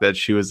talk that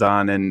she was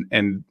on,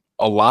 and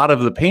a lot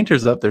of the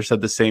painters up there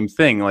said the same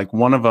thing. Like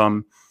one of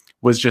them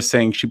was just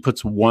saying she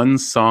puts one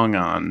song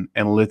on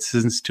and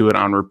listens to it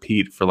on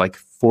repeat for like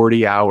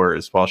 40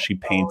 hours while she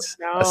paints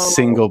a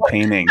single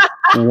painting.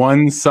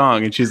 One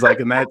song, and she's like,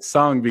 and that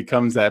song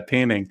becomes that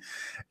painting.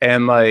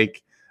 And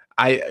like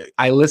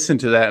I listened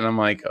to that and I'm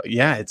like,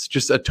 yeah, it's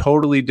just a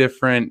totally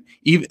different,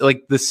 even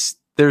like this.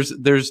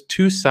 There's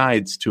two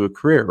sides to a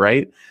career,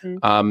 right?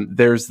 Mm-hmm.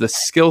 There's the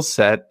skill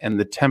set and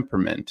the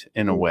temperament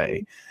in a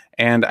way.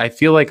 And I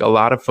feel like a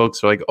lot of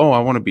folks are like, oh, I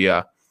want to be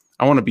a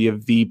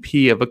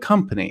VP of a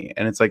company.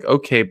 And it's like,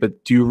 okay,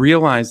 but do you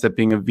realize that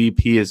being a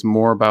VP is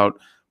more about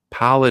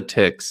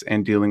politics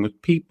and dealing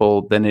with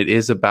people than it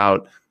is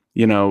about,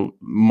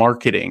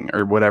 marketing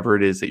or whatever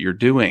it is that you're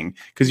doing?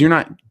 Because you're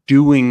not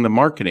doing the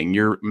marketing,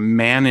 you're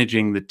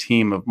managing the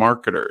team of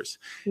marketers.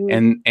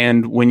 Mm-hmm.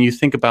 And when you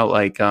think about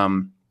like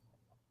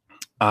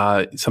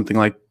something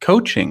like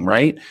coaching,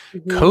 right?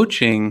 Mm-hmm.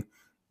 Coaching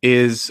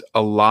is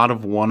a lot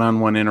of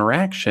one-on-one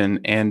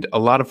interaction, and a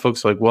lot of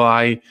folks are like, well,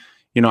 I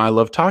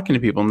love talking to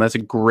people, and that's a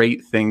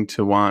great thing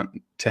to want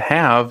to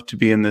have to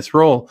be in this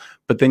role.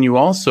 But then you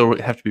also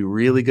have to be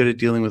really good at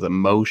dealing with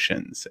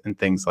emotions and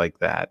things like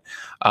that.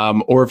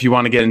 Or if you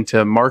want to get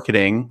into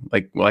marketing,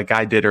 like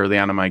I did early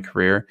on in my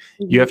career,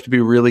 mm-hmm. you have to be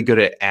really good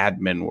at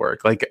admin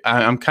work. Like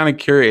I'm kind of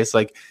curious,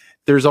 like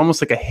there's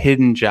almost like a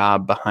hidden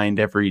job behind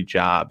every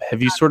job.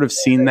 Have you sort of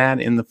seen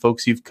that in the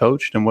folks you've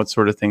coached, and what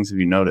sort of things have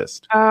you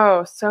noticed?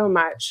 Oh, so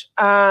much.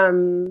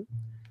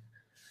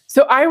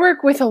 So I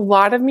work with a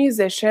lot of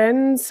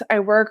musicians. I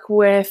work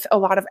with a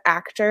lot of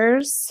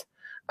actors,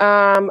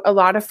 a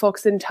lot of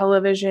folks in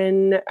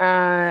television,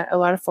 a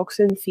lot of folks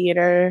in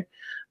theater,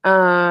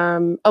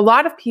 a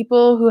lot of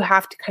people who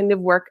have to kind of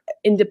work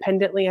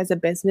independently as a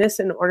business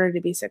in order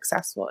to be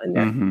successful in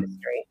their mm-hmm.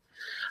 industry.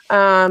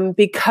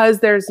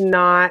 Because there's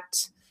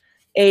not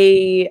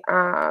a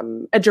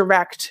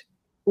direct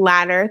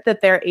ladder that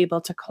they're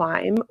able to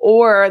climb,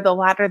 or the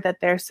ladder that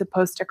they're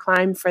supposed to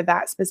climb for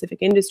that specific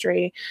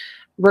industry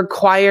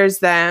requires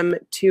them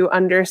to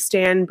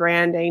understand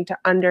branding, to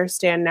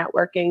understand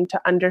networking,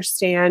 to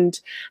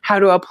understand how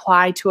to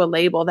apply to a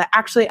label that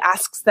actually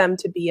asks them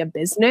to be a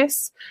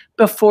business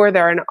before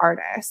they're an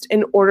artist,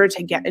 in order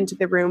to get into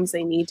the rooms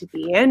they need to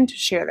be in to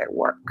share their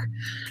work.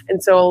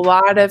 And so a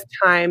lot of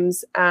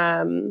times,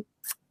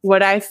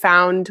 what I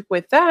found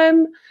with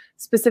them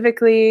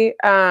specifically,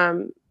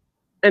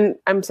 and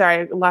I'm sorry,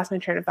 I lost my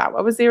train of thought.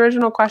 What was the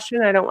original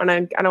question? I don't want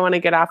to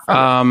get off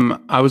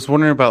from I was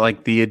wondering about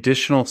like the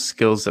additional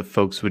skills that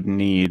folks would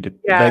need,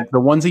 like the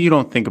ones that you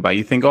don't think about.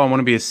 You think, oh, I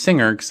want to be a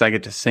singer because I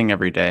get to sing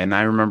every day. And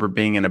I remember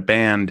being in a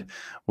band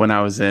when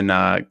I was in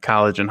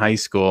college and high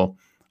school,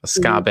 a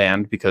ska mm-hmm.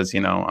 band, because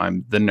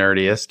I'm the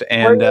nerdiest.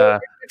 And were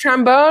you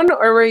trombone,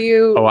 or were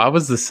you? Oh, I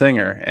was the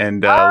singer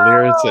and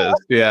lyricist.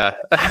 Yeah.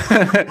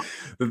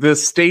 The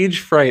stage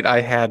fright I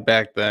had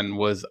back then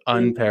was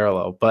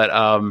unparalleled. But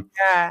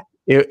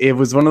it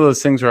was one of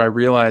those things where I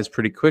realized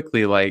pretty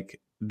quickly,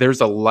 like,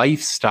 there's a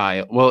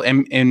lifestyle. Well,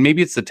 and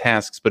maybe it's the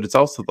tasks, but it's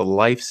also the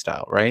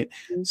lifestyle, right?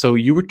 Mm-hmm. So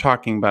you were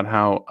talking about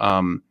how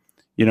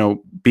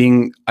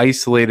being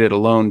isolated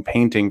alone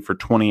painting for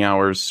 20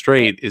 hours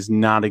straight is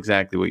not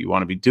exactly what you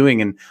want to be doing.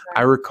 And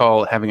I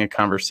recall having a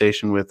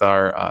conversation with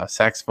our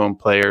saxophone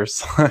player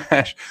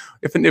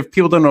 / if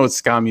people don't know what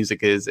ska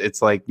music is,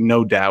 it's like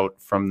No Doubt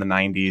from the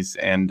 90s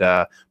and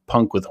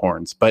punk with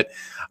horns. But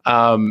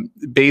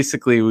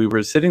basically we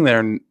were sitting there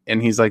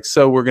and he's like,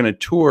 so we're going to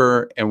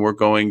tour and we're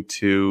going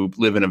to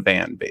live in a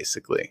van,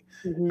 basically.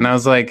 Mm-hmm. And I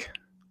was like,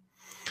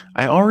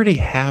 I already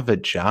have a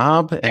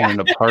job and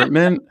an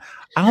apartment.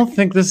 I don't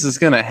think this is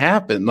going to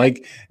happen.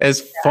 Like,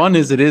 as fun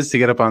as it is to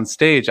get up on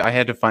stage, I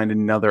had to find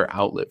another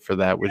outlet for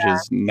that, which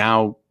is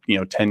now,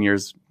 10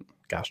 years,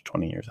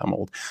 20 years, I'm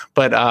old.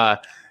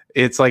 But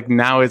it's like,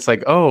 now it's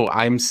like, oh,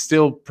 I'm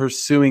still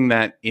pursuing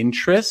that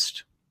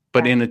interest,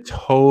 but in a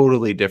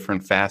totally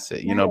different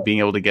facet, being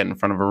able to get in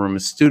front of a room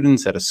of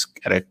students at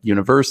a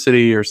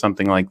university or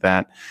something like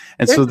that.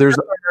 And so there's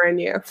a performer in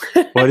you.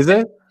 What is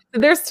it?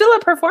 There's still a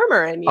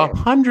performer in you.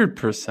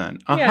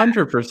 100%.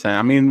 100%.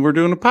 I mean, we're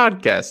doing a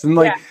podcast and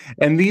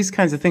and these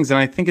kinds of things. And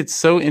I think it's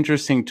so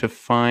interesting to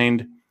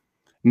find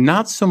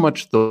not so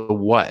much the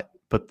what,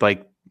 but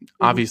like,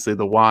 obviously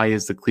the why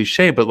is the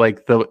cliche, but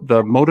like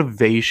the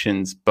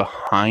motivations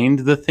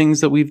behind the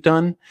things that we've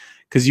done.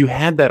 Because you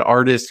had that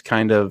artist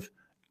kind of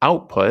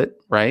output,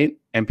 right?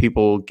 And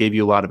people gave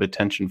you a lot of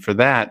attention for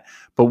that.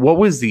 But what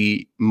was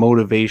the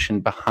motivation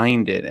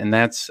behind it? And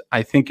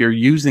I think you're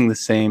using the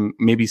same,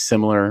 maybe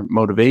similar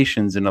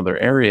motivations in other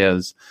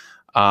areas.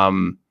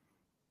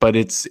 But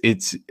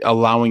it's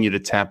allowing you to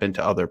tap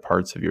into other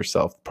parts of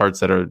yourself, parts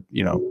that are,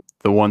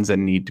 the ones that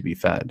need to be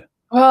fed.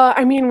 Well,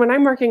 I mean, when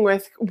I'm working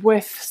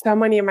with so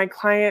many of my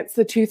clients,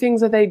 the two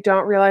things that they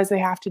don't realize they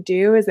have to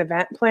do is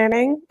event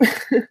planning.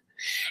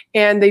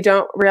 And they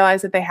don't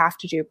realize that they have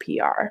to do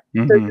PR.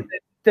 Mm-hmm.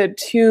 The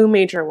two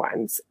major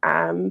ones.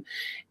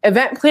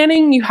 Event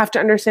planning, you have to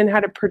understand how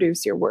to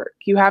produce your work.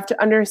 You have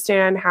to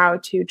understand how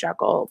to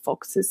juggle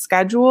folks'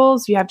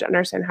 schedules. You have to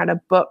understand how to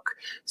book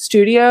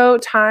studio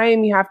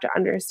time. You have to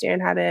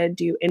understand how to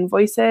do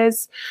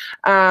invoices.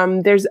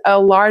 There's a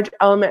large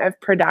element of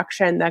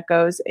production that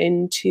goes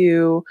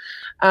into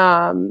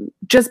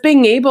just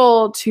being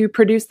able to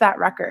produce that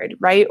record,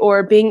 right?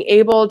 Or being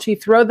able to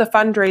throw the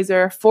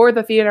fundraiser for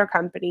the theater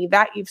company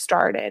that you've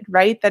started,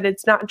 right? That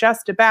it's not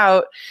just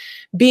about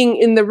being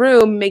in the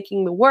room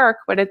making the work,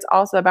 but it's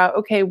also about,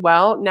 okay,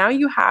 well, now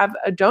you have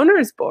a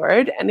donors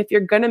board. And if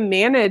you're going to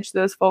manage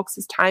those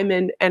folks' time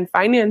and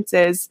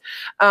finances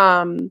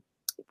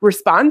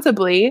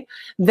responsibly,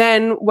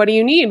 then what do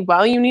you need?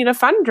 Well, you need a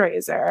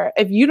fundraiser.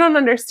 If you don't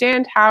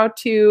understand how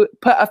to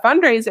put a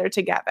fundraiser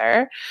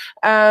together,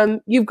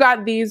 you've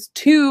got these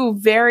two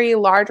very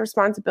large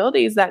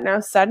responsibilities that now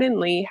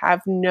suddenly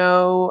have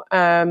no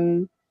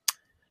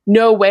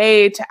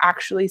way to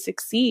actually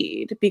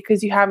succeed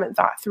because you haven't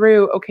thought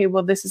through, okay,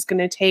 well, this is going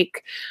to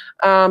take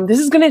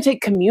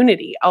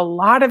community. A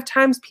lot of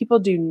times people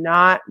do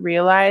not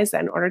realize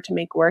that in order to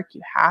make work,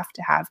 you have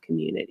to have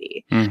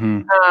community.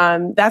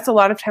 Mm-hmm. That's a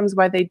lot of times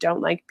why they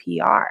don't like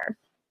PR.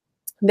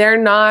 They're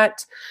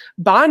not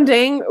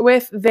bonding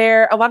with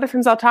a lot of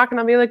times I'll talk and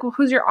I'll be like, well,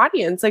 who's your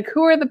audience? Like,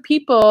 who are the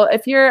people?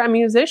 If you're a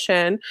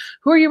musician,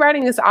 who are you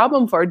writing this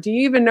album for? Do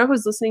you even know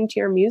who's listening to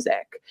your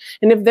music?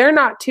 And if they're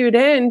not tuned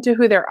in to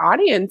who their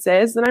audience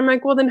is, then I'm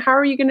like, well, then how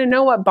are you going to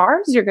know what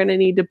bars you're going to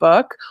need to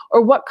book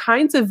or what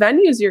kinds of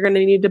venues you're going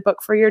to need to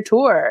book for your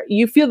tour?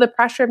 You feel the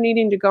pressure of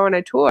needing to go on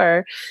a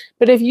tour.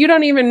 But if you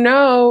don't even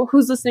know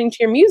who's listening to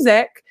your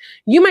music,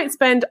 you might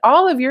spend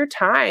all of your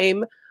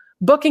time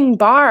booking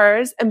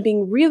bars and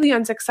being really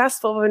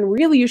unsuccessful when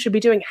really you should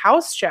be doing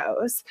house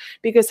shows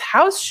because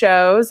house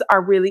shows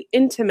are really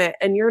intimate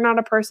and you're not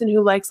a person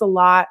who likes a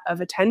lot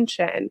of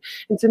attention.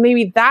 And so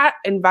maybe that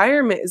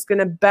environment is going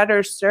to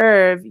better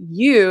serve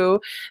you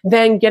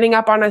than getting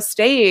up on a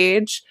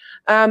stage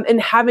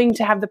and having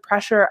to have the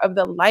pressure of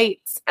the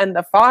lights and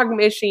the fog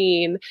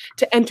machine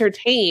to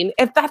entertain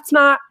if that's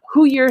not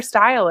who your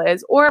style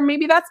is, or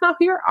maybe that's not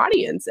who your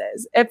audience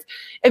is. If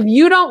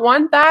you don't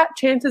want that,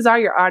 chances are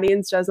your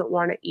audience doesn't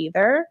want it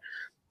either.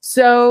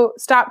 So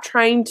stop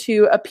trying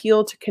to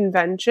appeal to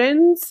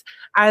conventions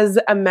as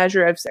a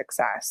measure of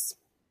success.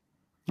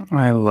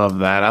 I love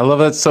that. I love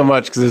that so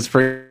much because it's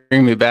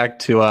bringing me back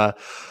to a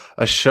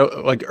show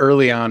like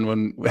early on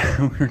when we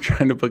were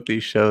trying to book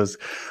these shows.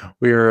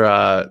 We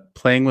were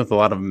playing with a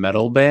lot of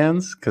metal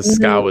bands because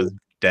ska was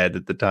dead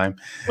at the time.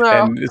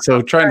 Well, and so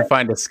trying to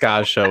find a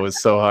ska show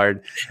was so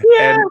hard.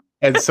 Yeah.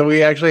 And so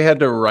we actually had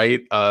to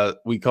write,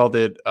 we called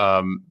it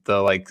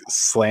the like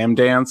slam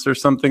dance or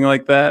something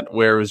like that,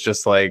 where it was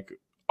just like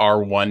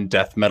our one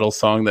death metal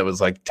song that was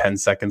like 10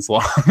 seconds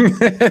long.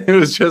 It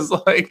was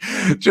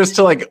just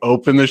to like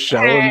open the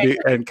show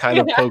and kind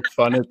of poke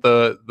fun at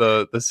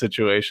the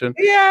situation.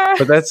 Yeah.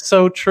 But that's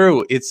so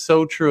true. It's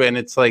so true. And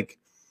it's like,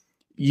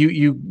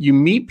 you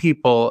meet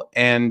people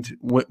and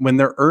when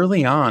they're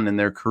early on in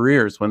their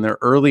careers, when they're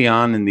early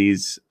on in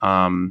these,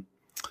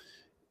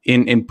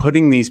 in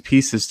putting these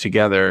pieces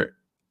together,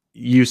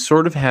 you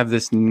sort of have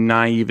this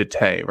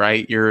naivete,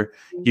 right?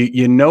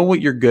 You know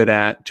what you're good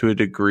at to a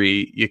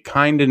degree. You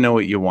kind of know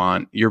what you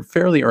want. You're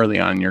fairly early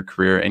on in your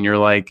career and you're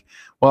like,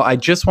 well, I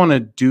just want to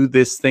do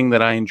this thing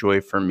that I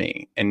enjoy for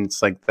me. And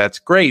it's like, that's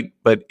great.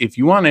 But if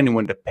you want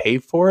anyone to pay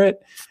for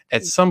it,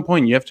 at some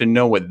point you have to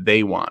know what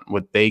they want,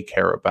 what they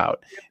care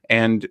about.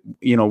 And,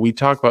 we were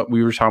talking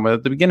about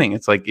at the beginning,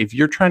 it's like, if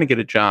you're trying to get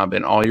a job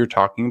and all you're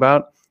talking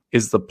about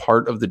is the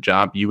part of the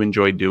job you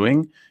enjoy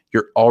doing,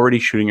 you're already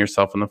shooting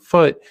yourself in the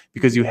foot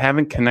because you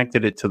haven't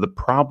connected it to the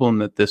problem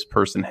that this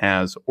person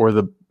has or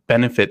the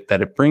benefit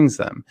that it brings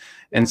them.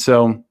 And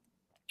so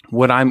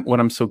what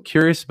I'm so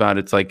curious about,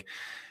 it's like,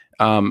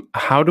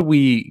 how do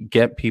we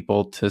get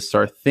people to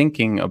start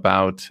thinking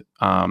about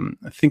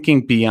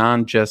thinking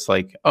beyond just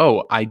like,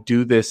 oh, I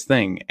do this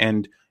thing,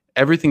 and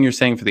everything you're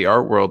saying for the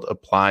art world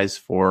applies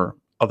for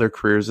other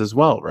careers as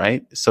well,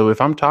 right? So if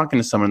I'm talking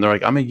to someone, they're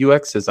like, I'm a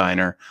UX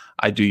designer,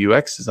 I do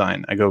UX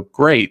design. I go,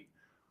 great.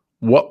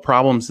 What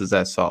problems does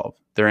that solve?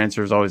 Their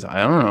answer is always,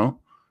 I don't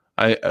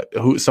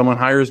know. Someone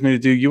hires me to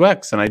do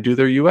UX and I do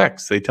their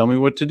UX. They tell me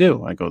what to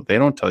do. I go, they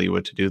don't tell you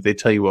what to do. They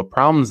tell you what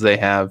problems they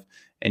have,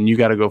 and you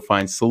got to go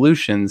find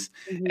solutions.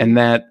 And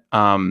that,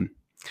 and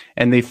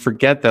they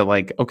forget that,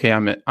 like, okay,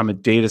 I'm a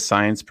data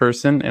science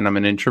person and I'm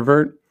an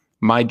introvert.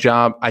 My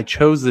job, I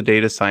chose the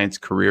data science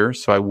career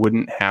so I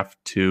wouldn't have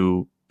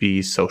to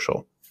be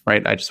social,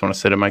 right? I just want to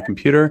sit at my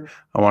computer.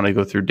 I want to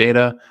go through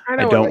data. I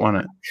don't want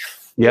to.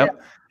 Yep.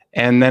 Yeah.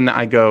 And then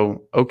I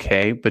go,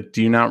 okay, but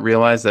do you not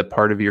realize that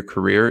part of your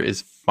career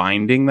is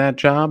finding that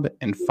job,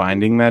 and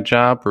finding that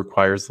job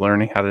requires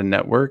learning how to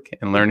network,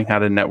 and learning how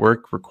to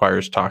network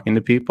requires talking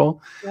to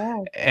people. Yeah.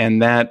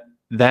 And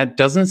that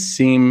doesn't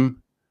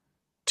seem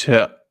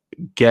to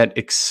get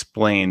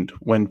explained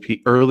when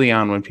early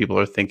on when people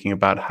are thinking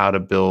about how to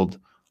build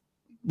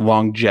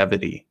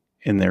longevity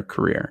in their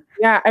career.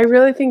 Yeah, I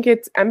really think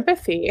it's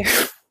empathy.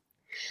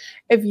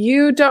 if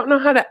you don't know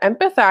how to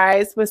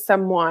empathize with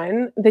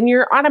someone, then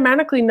you're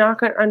automatically not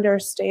going to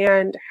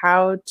understand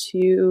how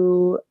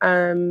to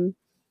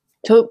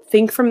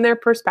think from their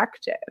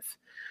perspective.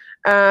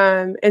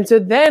 And so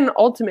then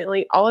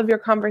ultimately all of your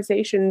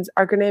conversations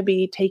are going to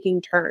be taking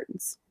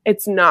turns.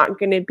 It's not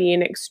going to be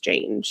an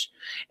exchange.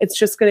 It's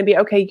just going to be,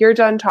 okay, you're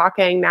done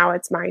talking. Now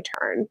it's my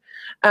turn.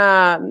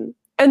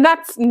 And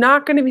that's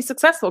not going to be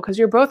successful because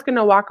you're both going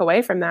to walk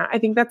away from that. I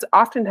think that's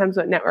oftentimes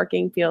what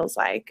networking feels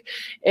like,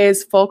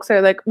 is folks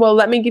are like, well,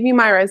 let me give you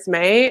my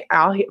resume.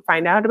 I'll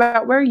find out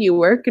about where you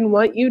work and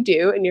what you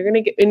do. And you're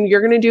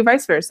going to do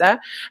vice versa.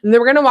 And then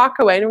we're going to walk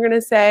away and we're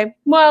going to say,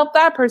 well,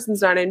 that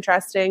person's not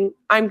interesting.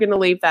 I'm going to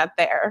leave that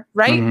there.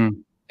 Right. Mm-hmm.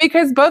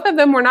 Because both of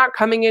them were not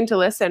coming in to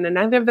listen, and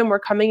neither of them were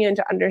coming in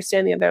to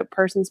understand the other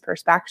person's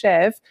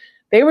perspective.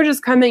 They were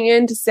just coming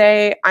in to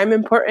say, I'm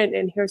important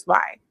and here's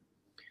why.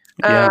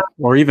 Yeah.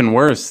 Or even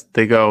worse,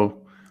 they go,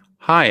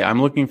 hi,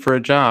 I'm looking for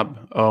a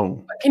job.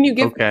 Oh, can you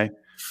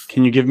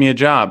give me a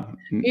job?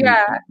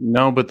 Yeah.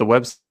 No, but the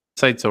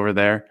website's over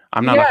there.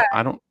 I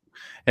don't.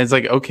 And it's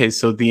like, okay,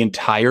 so the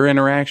entire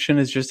interaction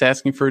is just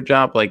asking for a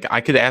job. Like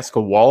I could ask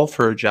a wall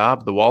for a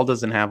job. The wall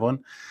doesn't have one.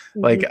 Mm-hmm.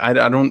 Like, I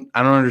don't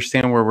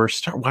understand where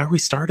why are we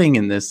starting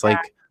in this? Yeah.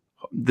 Like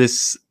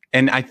this.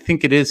 And I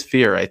think it is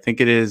fear. I think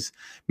it is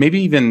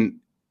maybe even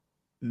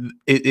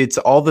it's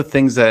all the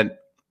things that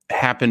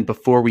happen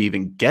before we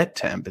even get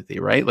to empathy,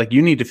 right? Like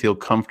you need to feel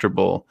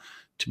comfortable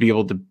to be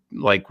able to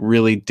like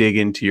really dig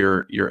into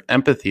your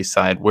empathy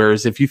side.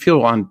 Whereas if you feel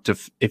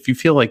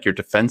like you're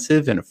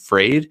defensive and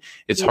afraid,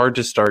 it's hard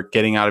to start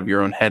getting out of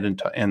your own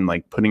head and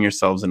like putting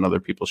yourselves in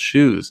other people's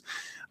shoes.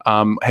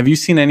 Have you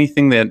seen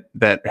anything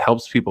that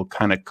helps people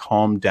kind of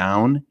calm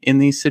down in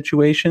these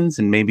situations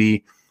and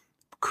maybe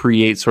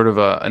create sort of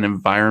an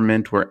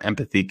environment where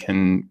empathy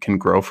can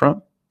grow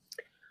from?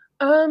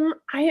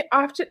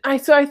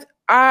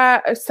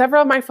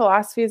 Several of my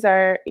philosophies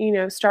are,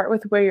 start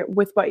with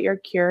what you're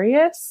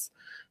curious.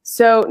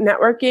 So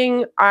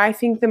networking, I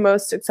think the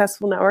most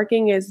successful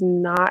networking is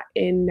not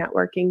in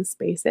networking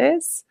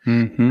spaces.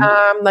 Mm-hmm.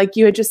 Like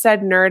you had just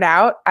said, nerd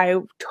out. I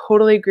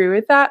totally agree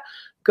with that.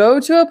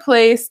 Go to a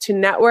place to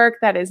network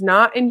that is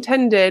not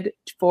intended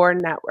for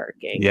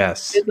networking.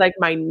 Yes. It's like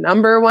my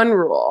number one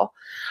rule.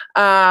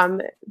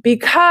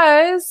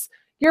 Because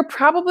you're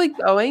probably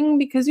going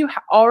because you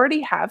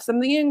already have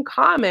something in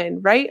common,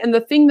 right? And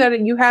the thing that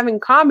you have in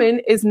common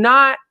is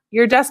not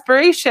your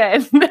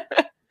desperation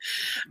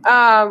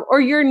or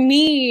your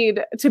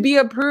need to be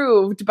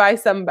approved by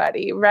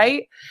somebody,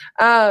 right?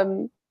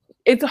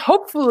 It's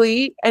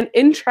hopefully an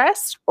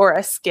interest or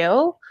a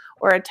skill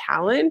or a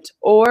talent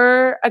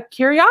or a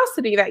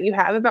curiosity that you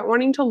have about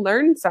wanting to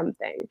learn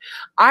something.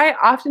 I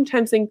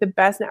oftentimes think the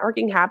best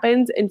networking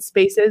happens in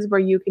spaces where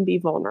you can be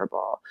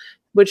vulnerable,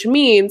 which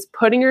means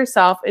putting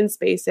yourself in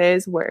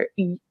spaces where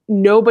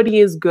nobody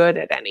is good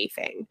at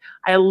anything.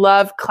 I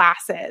love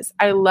classes.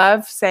 I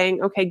love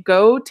saying, okay,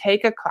 go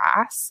take a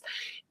class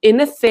in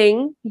a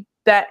thing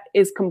that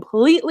is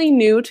completely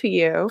new to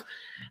you.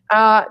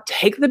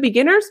 Take the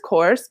beginner's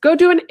course, go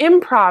do an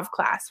improv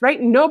class,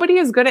 right? Nobody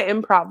is good at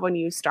improv when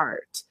you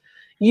start.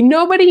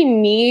 Nobody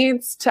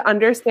needs to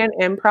understand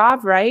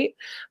improv, right?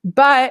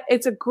 But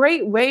it's a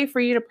great way for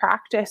you to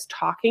practice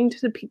talking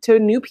to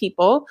new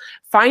people,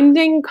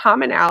 finding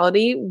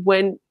commonality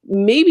when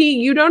maybe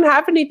you don't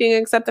have anything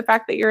except the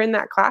fact that you're in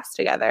that class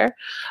together.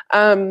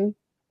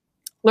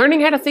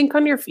 Learning how to think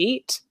on your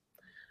feet.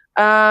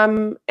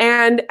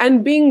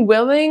 And being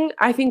willing.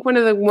 I think one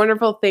of the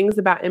wonderful things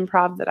about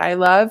improv that I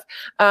love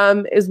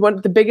is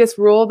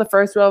the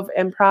first rule of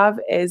improv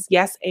is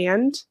yes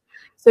and.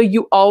 So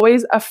you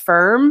always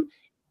affirm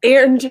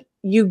and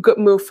you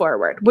move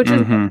forward, which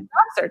is what job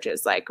search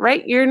is like,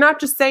 right? You're not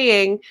just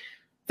saying,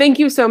 thank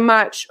you so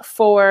much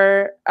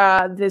for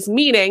this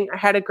meeting. I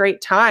had a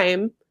great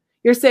time.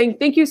 You're saying,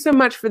 thank you so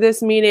much for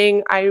this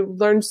meeting. I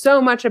learned so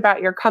much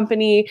about your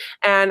company,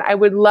 and I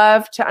would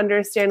love to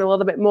understand a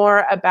little bit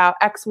more about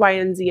X, Y,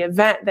 and Z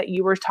event that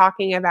you were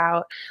talking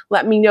about.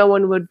 Let me know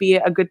when would be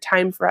a good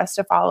time for us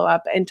to follow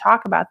up and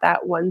talk about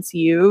that once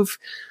you've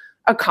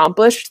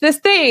accomplished this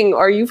thing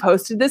or you've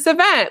hosted this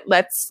event.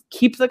 Let's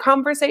keep the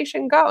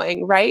conversation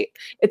going, right?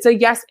 It's a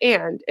yes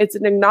and. It's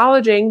an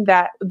acknowledging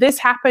that this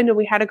happened and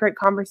we had a great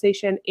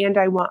conversation and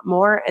I want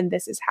more and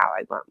this is how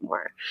I want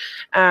more.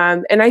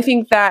 And I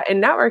think that in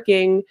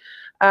networking,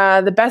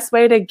 the best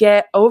way to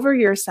get over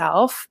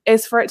yourself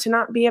is for it to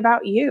not be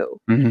about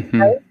you,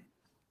 right?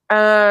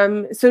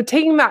 So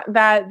taking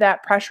that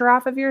pressure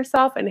off of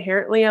yourself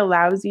inherently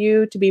allows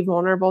you to be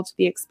vulnerable to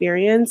the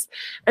experience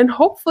and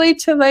hopefully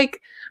to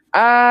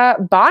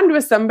bond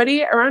with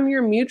somebody around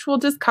your mutual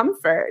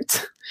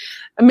discomfort.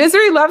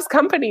 Misery loves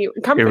company.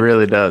 It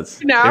really does.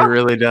 It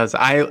really does.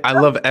 I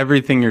love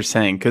everything you're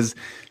saying because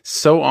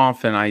so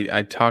often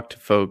I talk to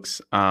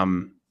folks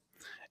and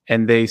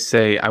they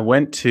say, I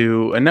went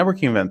to a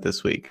networking event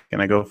this week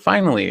and I go,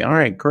 finally, all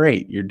right,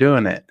 great, you're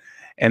doing it.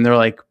 And they're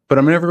like, but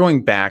I'm never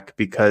going back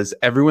because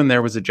everyone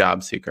there was a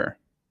job seeker.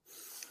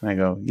 And I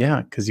go,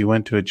 yeah, because you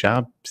went to a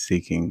job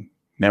seeking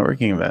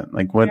networking event.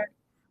 Like what?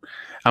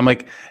 I'm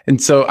like,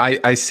 and so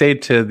I say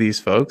to these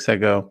folks, I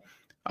go,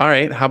 all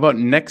right, how about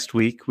next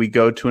week we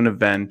go to an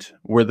event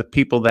where the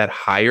people that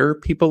hire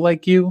people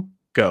like you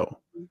go?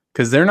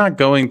 Because they're not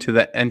going to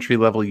the entry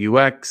level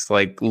UX,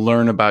 like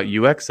learn about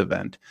UX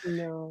event.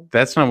 No.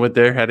 That's not what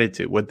they're headed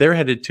to. What they're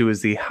headed to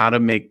is the how to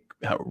make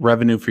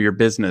revenue for your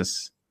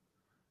business.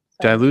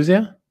 Did I lose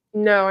you?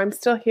 No, I'm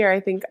still here. I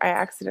think I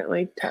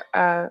accidentally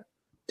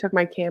took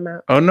my cam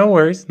out. Oh, no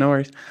worries, no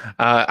worries.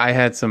 I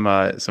had some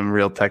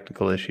real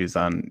technical issues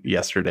on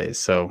yesterday,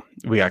 so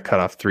we got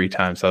cut off 3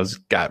 times. So I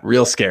got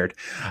real scared.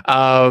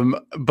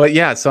 But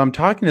yeah, so I'm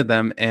talking to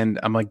them, and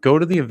I'm like, go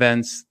to the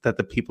events that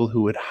the people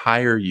who would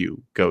hire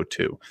you go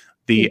to.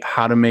 The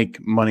how to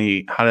make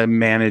money, how to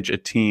manage a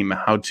team,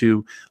 how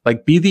to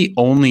like be the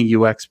only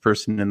UX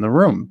person in the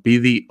room, be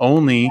the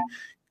only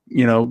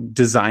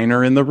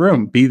designer in the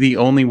room, be the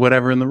only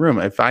whatever in the room.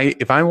 If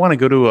I want to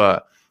go to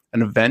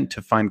an event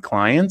to find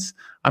clients,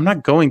 I'm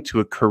not going to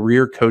a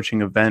career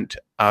coaching event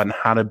on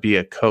how to be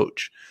a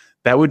coach.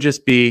 That would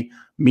just be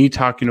me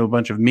talking to a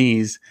bunch of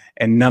me's,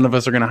 and none of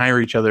us are going to hire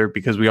each other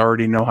because we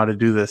already know how to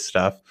do this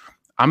stuff.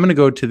 I'm going to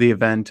go to the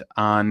event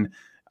on,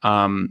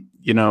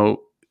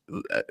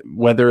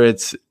 whether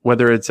it's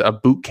a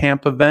boot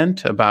camp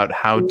event about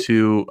how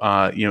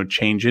to,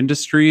 change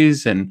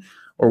industries,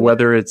 or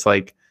whether it's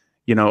like,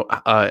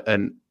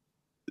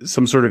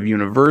 some sort of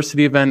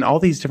university event, all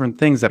these different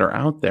things that are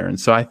out there. And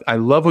so I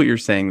love what you're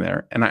saying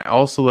there. And I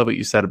also love what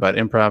you said about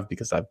improv,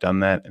 because I've done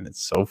that, and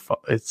it's so fun.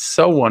 It's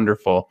so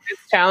wonderful.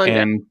 It's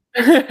challenging.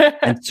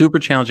 And super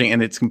challenging.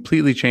 And it's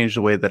completely changed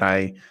the way that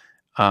I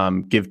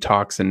give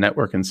talks and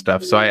network and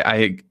stuff. So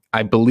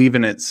I believe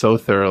in it so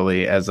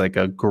thoroughly as like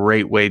a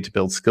great way to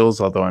build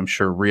skills, although I'm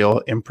sure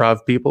real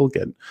improv people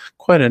get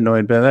quite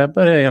annoyed by that,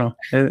 but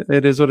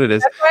it is what it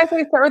is. That's why I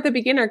say start with the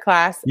beginner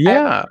class.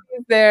 Yeah.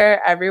 Everyone's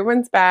there.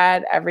 Everyone's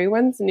bad.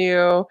 Everyone's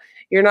new.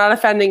 You're not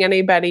offending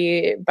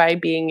anybody by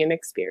being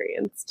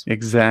inexperienced.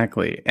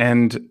 Exactly.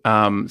 And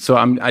so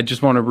I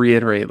just want to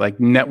reiterate,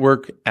 like,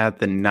 network at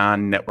the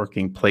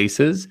non-networking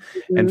places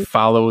and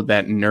follow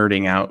that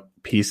nerding out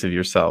piece of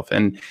yourself.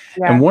 And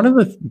one of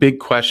the big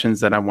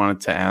questions that I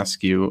wanted to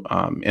ask you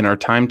in our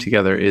time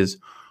together is,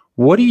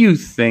 what do you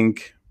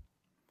think,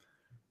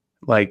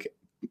 like,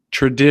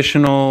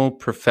 traditional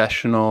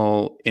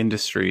professional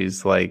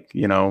industries, like,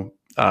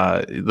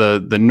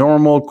 the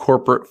normal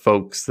corporate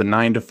folks, the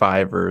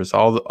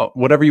 9-to-5ers,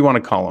 whatever you want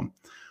to call them,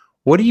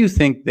 what do you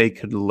think they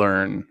could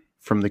learn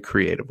from the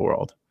creative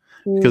world?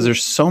 Because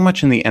there's so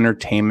much in the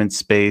entertainment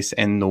space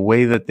and the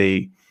way that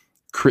they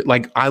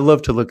like, I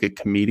love to look at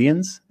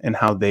comedians and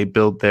how they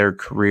build their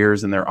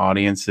careers and their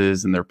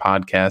audiences and their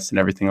podcasts and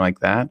everything like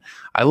that.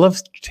 I love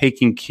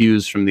taking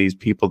cues from these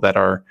people that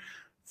are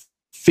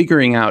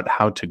figuring out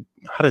how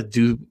to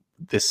do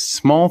this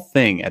small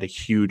thing at a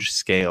huge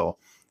scale.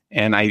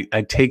 And I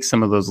take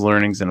some of those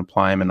learnings and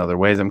apply them in other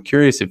ways. I'm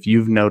curious if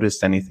you've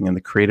noticed anything in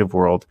the creative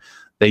world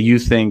that you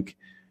think,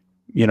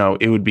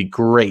 it would be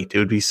great. It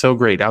would be so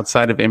great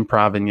outside of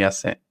improv and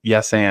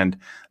yes and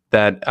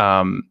that,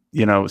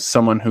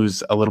 someone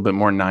who's a little bit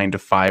more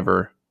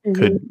 9-to-5er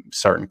could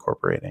start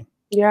incorporating.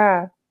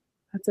 Yeah,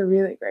 that's a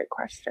really great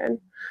question.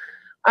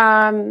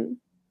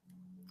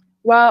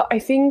 Well, I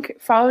think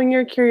following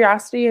your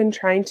curiosity and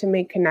trying to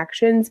make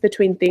connections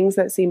between things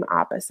that seem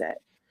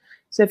opposite.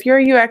 So if you're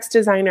a UX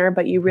designer,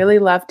 but you really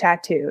love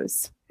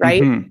tattoos,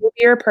 right? Maybe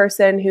you're a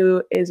person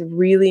who is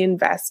really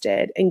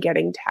invested in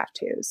getting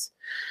tattoos.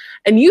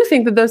 And you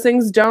think that those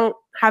things don't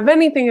have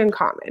anything in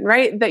common,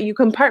 right? That you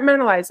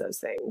compartmentalize those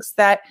things,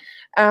 that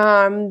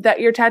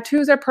your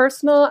tattoos are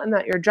personal and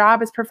that your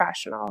job is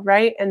professional,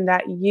 right? And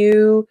that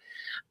you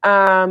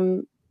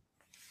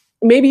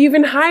maybe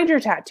even hide your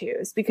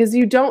tattoos because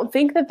you don't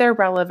think that they're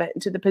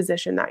relevant to the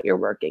position that you're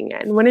working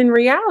in. When in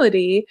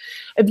reality,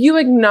 if you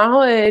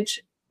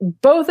acknowledge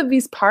both of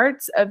these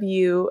parts of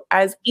you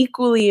as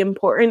equally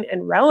important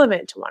and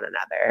relevant to one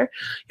another,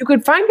 you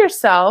could find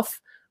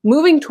yourself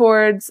moving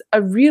towards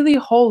a really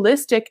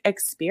holistic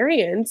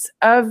experience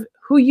of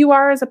who you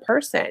are as a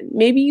person.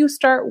 Maybe you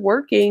start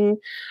working,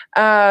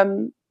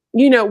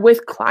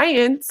 with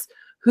clients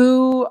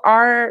who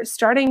are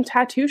starting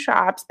tattoo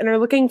shops and are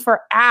looking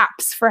for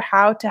apps for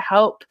how to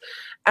help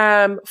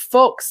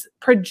folks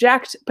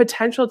project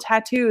potential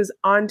tattoos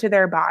onto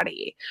their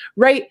body,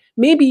 right?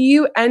 Maybe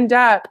you end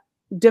up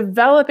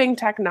developing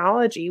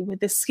technology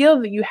with the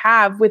skill that you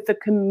have with the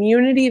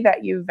community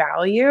that you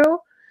value,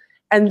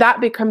 and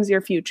that becomes your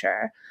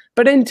future.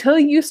 But until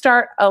you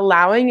start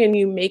allowing and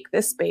you make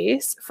the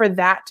space for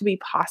that to be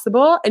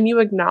possible, and you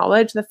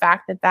acknowledge the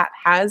fact that that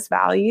has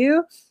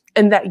value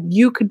and that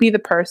you could be the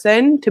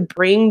person to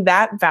bring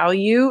that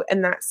value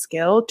and that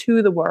skill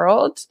to the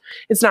world,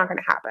 it's not going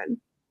to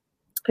happen.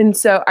 And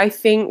so I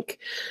think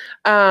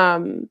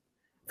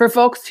for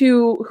folks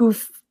who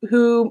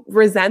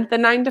resent the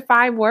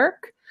 9-to-5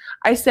 work,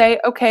 I say,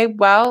 okay,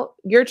 well,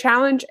 your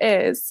challenge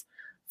is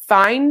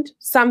find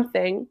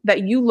something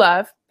that you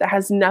love that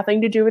has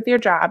nothing to do with your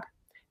job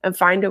and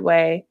find a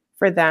way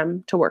for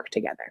them to work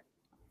together.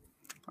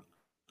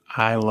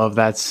 I love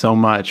that so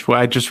much. What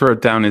I just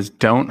wrote down is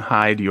don't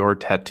hide your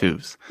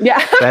tattoos.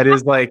 Yeah. That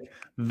is like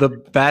the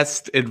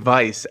best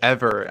advice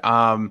ever.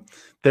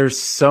 There's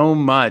so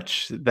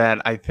much that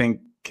I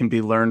think can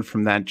be learned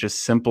from that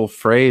just simple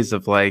phrase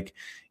of like,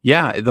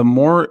 yeah, the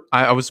more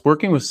I was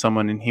working with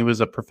someone and he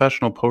was a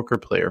professional poker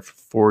player for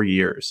 4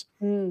 years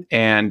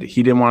and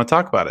he didn't want to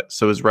talk about it.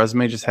 So his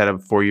resume just had a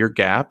 4-year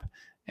gap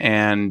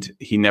and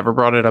he never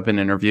brought it up in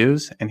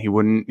interviews and he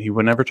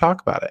wouldn't ever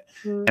talk about it.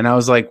 And I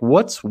was like,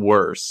 what's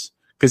worse?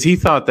 Because he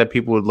thought that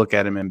people would look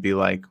at him and be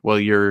like, well,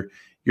 you're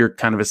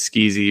kind of a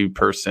skeezy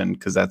person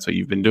because that's what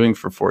you've been doing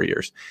for 4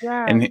 years.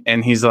 Yeah.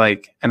 And he's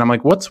like, and I'm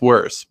like, what's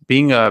worse?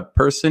 Being a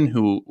person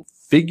who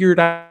figured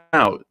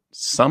out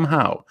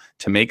somehow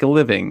to make a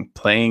living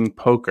playing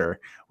poker,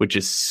 which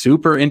is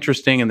super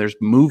interesting and there's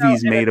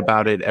movies made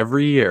about it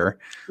every year.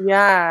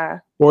 Yeah.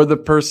 Or the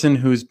person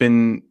who's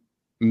been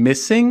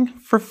missing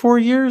for 4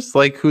 years,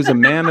 like who's a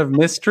man of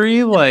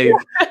mystery, like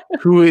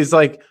who is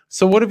like,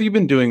 so what have you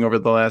been doing over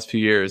the last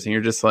few years? And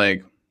you're just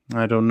like,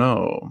 I don't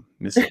know,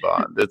 Miss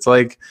Bond. It's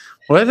like,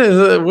 what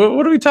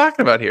are we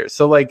talking about here?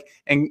 So like,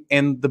 and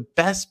the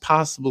best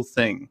possible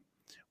thing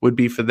would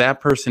be for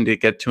that person to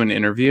get to an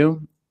interview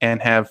and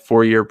have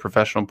 4-year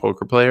professional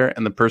poker player,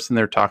 and the person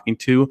they're talking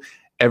to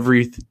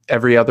every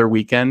other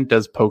weekend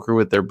does poker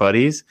with their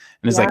buddies,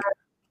 and is like,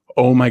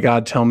 oh my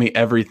God, tell me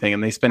everything.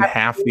 And they spend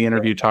half the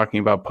interview talking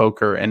about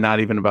poker and not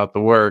even about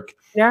the work.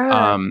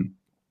 Yeah.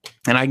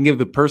 And I can give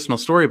the personal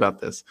story about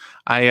this.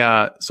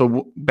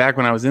 Back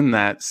when I was in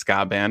that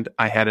ska band,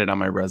 I had it on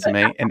my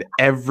resume, and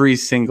every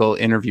single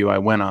interview I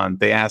went on,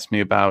 they asked me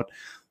about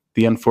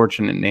the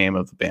unfortunate name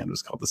of the band.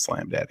 Was called the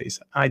Slam Daddies.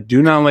 I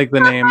do not like the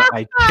name.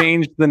 I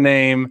changed the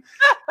name.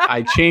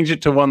 I changed it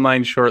to One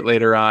Line Short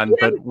later on.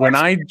 But when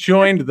I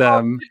joined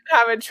them,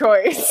 have a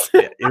choice.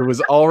 it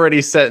was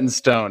already set in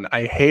stone.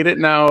 I hate it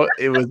now.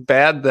 It was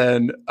bad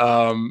then,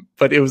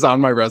 but it was on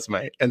my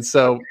resume. And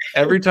so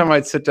every time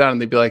I'd sit down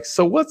and they'd be like,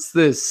 so what's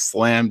this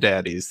Slam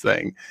Daddies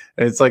thing?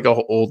 And it's like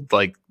an old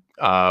like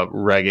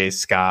reggae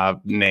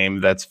ska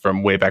name that's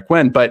from way back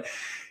when. But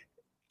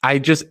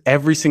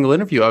every single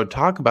interview, I would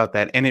talk about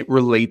that, and it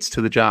relates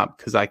to the job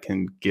because I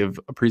can give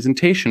a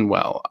presentation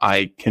well,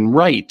 I can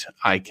write,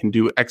 I can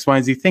do X, Y,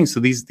 and Z things.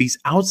 So these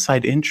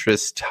outside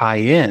interests tie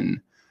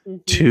in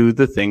to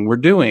the thing we're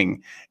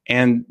doing.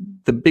 And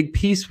the big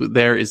piece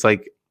there is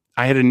like,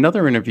 I had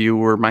another interview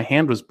where my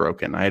hand was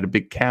broken. I had a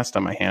big cast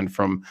on my hand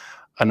from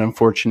an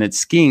unfortunate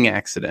skiing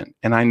accident,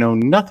 and I know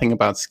nothing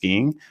about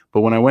skiing.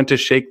 But when I went to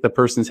shake the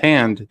person's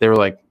hand, they were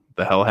like,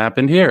 the hell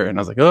happened here? And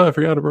I was like, oh, I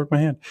forgot I broke my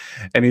hand.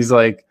 And he's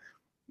like,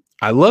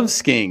 I love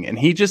skiing. And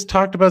he just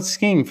talked about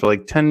skiing for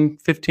like 10,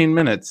 15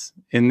 minutes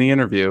in the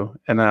interview.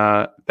 And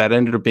that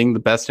ended up being the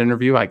best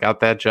interview. I got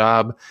that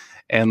job.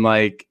 And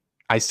like,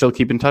 I still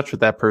keep in touch with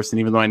that person,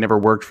 even though I never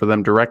worked for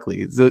them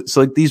directly. So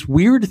like these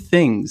weird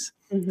things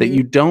that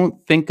you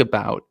don't think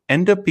about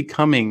end up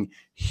becoming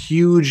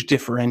huge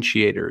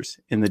differentiators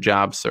in the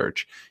job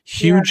search,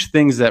 huge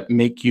things that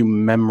make you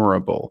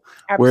memorable.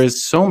 Absolutely.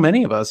 Whereas so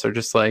many of us are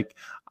just like,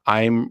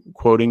 I'm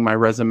quoting my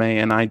resume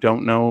and I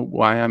don't know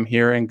why I'm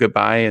here and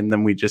goodbye. And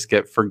then we just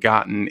get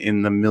forgotten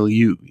in the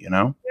milieu, you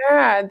know?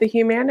 Yeah, the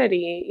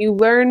humanity. You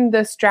learn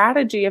the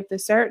strategy of the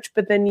search,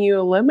 but then you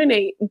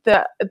eliminate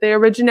the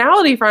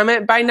originality from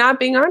it by not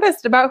being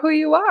honest about who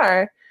you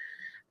are.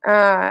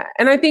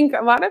 And I think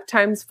a lot of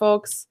times,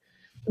 folks,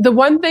 the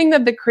one thing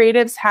that the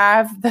creatives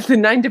have that the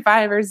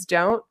 9-to-5ers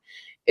don't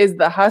is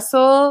the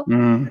hustle,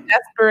 the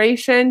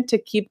desperation to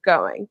keep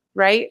going,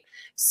 right?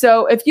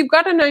 So if you've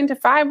got a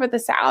 9-to-5 with a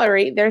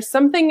salary, there's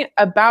something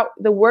about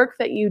the work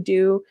that you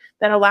do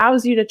that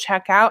allows you to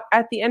check out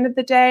at the end of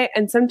the day.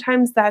 And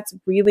sometimes that's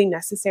really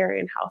necessary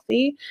and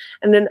healthy.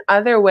 And in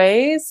other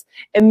ways,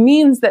 it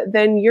means that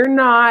then you're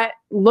not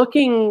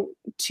looking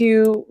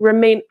to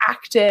remain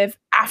active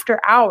after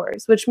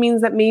hours, which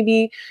means that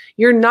maybe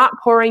you're not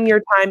pouring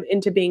your time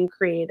into being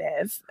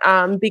creative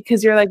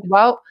because you're like,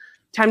 well,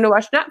 time to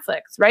watch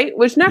Netflix, right?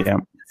 Which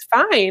Netflix is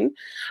fine.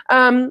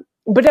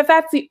 But if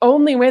that's the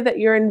only way that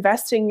you're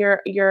investing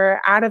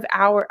your out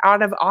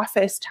of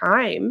office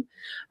time,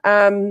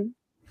 then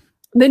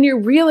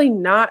you're really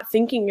not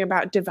thinking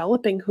about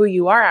developing who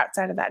you are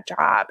outside of that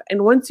job.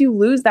 And once you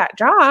lose that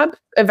job,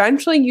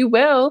 eventually you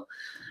will.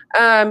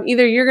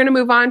 Either you're going to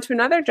move on to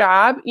another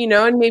job,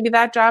 and maybe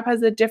that job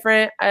has a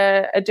different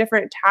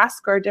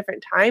task or a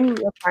different time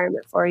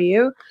requirement for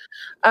you.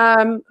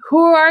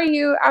 Who are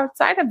you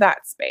outside of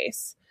that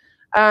space?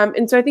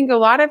 And so I think a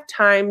lot of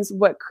times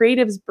what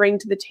creatives bring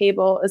to the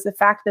table is the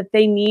fact that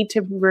they need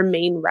to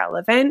remain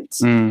relevant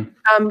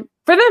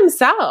for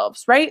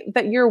themselves, right?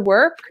 That your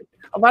work,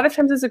 a lot of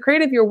times as a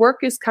creative, your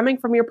work is coming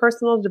from your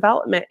personal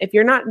development. If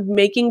you're not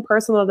making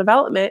personal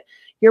development,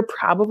 you're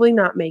probably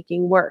not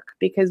making work,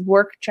 because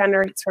work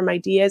generates from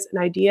ideas, and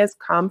ideas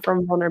come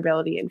from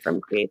vulnerability and from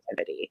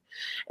creativity.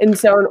 And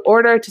so in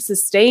order to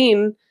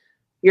sustain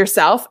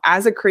yourself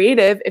as a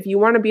creative, if you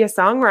want to be a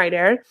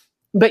songwriter,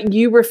 but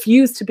you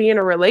refuse to be in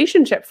a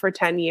relationship for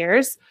 10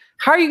 years,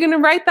 how are you going to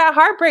write that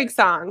heartbreak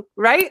song,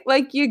 right?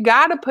 Like, you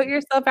got to put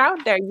yourself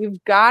out there.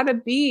 You've got to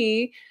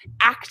be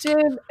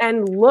active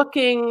and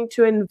looking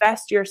to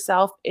invest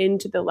yourself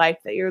into the life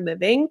that you're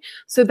living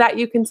so that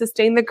you can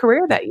sustain the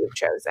career that you've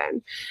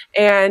chosen.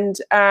 And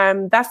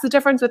that's the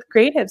difference with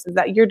creatives, is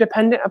that you're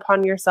dependent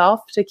upon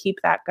yourself to keep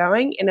that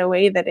going in a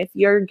way that if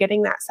you're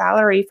getting that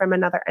salary from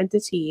another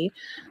entity,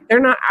 they're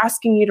not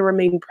asking you to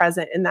remain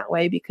present in that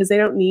way because they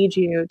don't need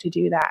you to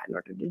do that in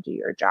order to do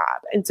your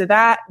job. And so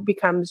that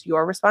becomes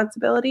your responsibility.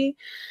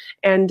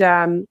 And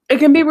it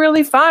can be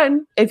really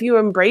fun if you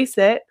embrace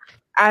it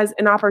as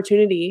an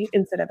opportunity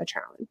instead of a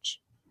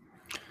challenge.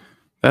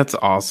 That's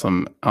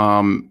awesome.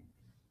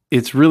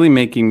 It's really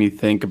making me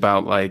think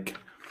about like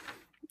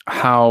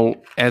how,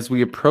 as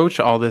we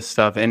approach all this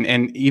stuff,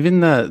 and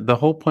even the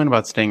whole point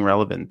about staying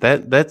relevant,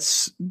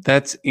 that's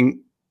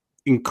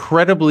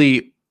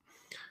incredibly,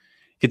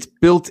 it's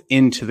built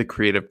into the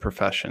creative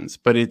professions,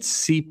 but it's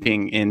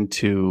seeping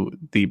into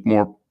the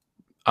more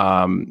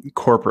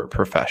corporate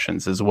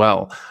professions as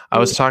well. I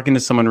was talking to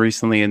someone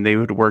recently, and they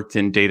had worked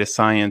in data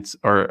science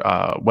or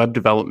web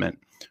development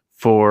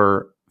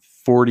for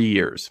 40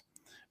 years.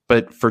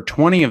 But for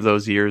 20 of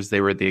those years,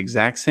 they were at the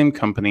exact same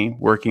company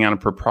working on a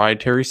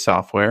proprietary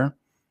software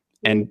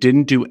and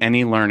didn't do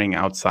any learning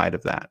outside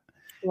of that.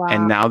 Wow.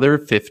 And now they're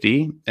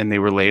 50 and they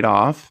were laid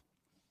off.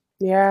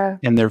 Yeah.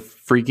 And they're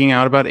freaking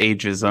out about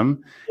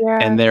ageism. Yeah.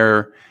 And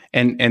they're,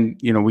 and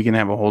you know, we can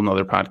have a whole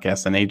nother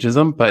podcast on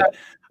ageism, but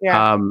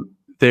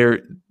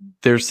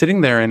they're sitting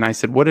there, and I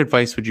said, what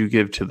advice would you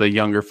give to the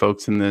younger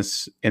folks in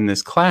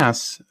this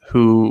class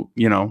who,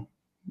 you know,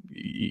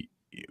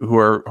 who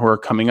are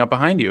coming up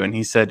behind you? And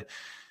he said,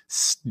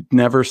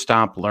 never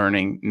stop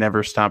learning,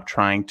 never stop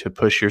trying to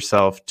push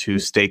yourself to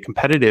stay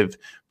competitive,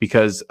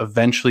 because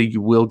eventually you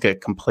will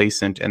get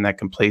complacent, and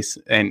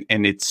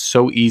and it's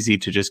so easy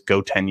to just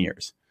go 10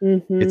 years.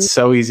 Mm-hmm. It's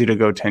so easy to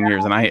go 10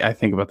 years. And I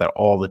think about that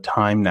all the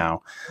time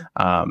now.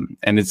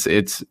 And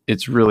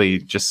it's really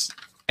just,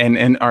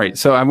 and all right.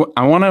 So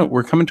I want to,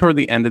 we're coming toward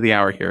the end of the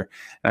hour here,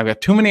 and I've got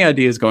too many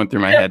ideas going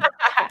through my head,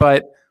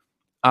 but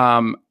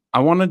I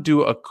want to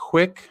do a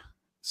quick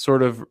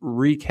sort of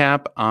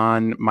recap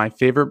on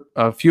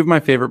a few of my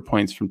favorite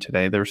points from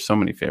today. There's so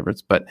many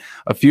favorites, but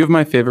a few of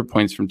my favorite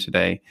points from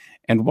today.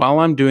 And while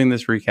I'm doing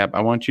this recap,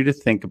 I want you to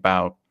think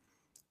about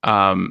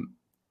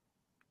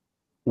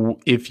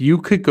if you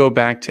could go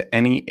back to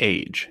any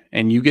age,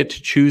 and you get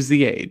to choose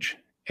the age,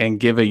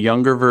 and give a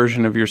younger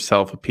version of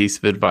yourself a piece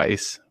of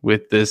advice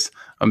with this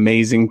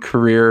amazing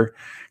career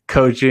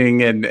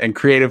coaching and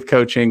creative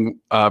coaching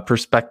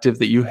perspective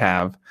that you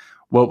have,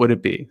 what would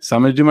it be? So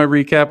I'm going to do my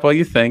recap while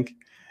you think.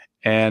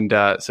 And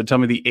so tell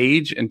me the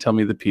age and tell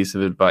me the piece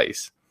of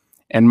advice.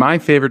 And my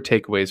favorite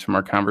takeaways from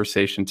our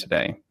conversation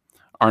today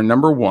are: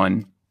 number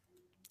one,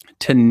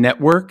 to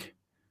network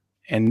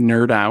and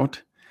nerd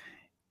out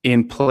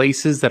in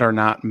places that are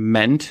not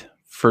meant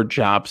for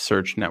job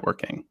search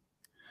networking.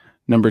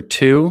 Number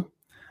two,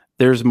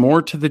 there's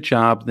more to the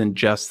job than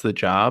just the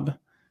job.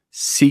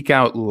 Seek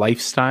out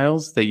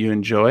lifestyles that you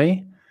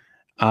enjoy,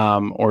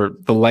 or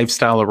the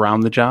lifestyle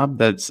around the job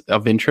that's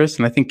of interest.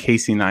 And I think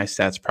Casey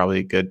Neistat's probably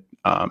a good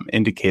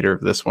indicator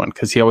of this one,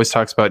 because he always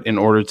talks about, in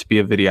order to be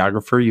a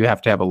videographer, you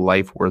have to have a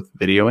life worth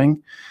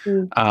videoing,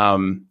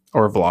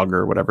 or a vlogger,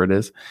 or whatever it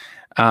is.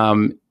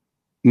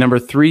 Number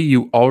three,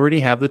 you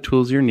already have the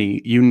tools you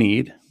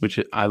need, which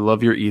I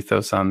love your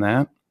ethos on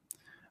that.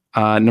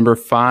 Number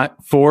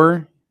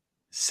four,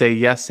 say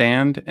yes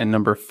and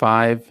number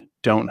five,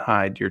 don't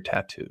hide your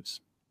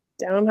tattoos.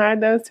 Don't hide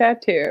those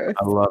tattoos.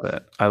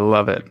 I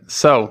love it.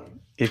 So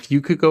if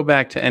you could go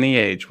back to any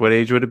age, what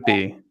age would it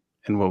be?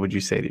 And what would you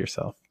say to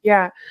yourself?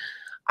 Yeah,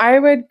 I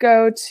would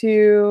go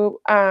to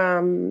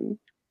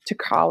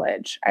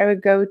college. I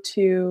would go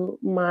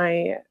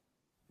to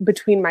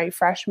between my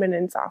freshman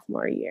and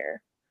sophomore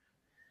year.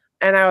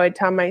 And I would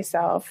tell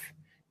myself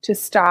to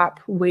stop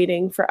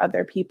waiting for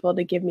other people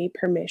to give me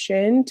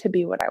permission to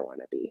be what I want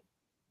to be.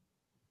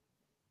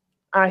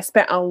 I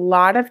spent a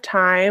lot of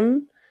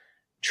time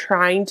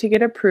trying to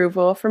get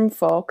approval from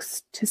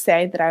folks to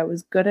say that I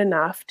was good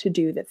enough to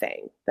do the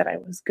thing, that I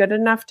was good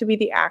enough to be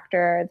the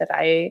actor, that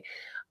I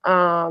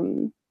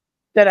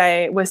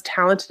was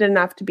talented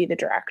enough to be the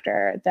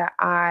director, that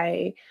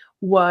I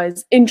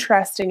was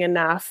interesting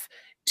enough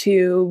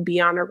to be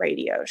on a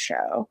radio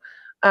show.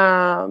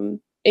 And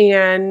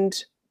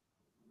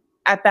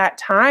at that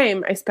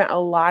time, I spent a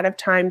lot of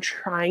time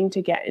trying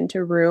to get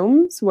into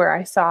rooms where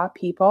I saw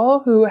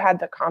people who had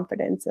the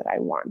confidence that I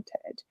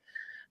wanted.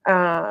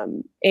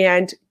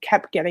 And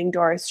kept getting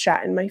doors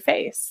shut in my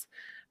face.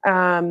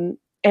 And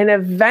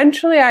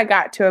eventually I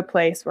got to a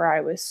place where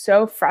I was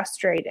so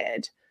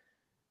frustrated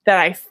that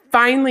I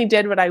finally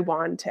did what I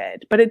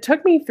wanted. But it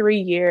took me 3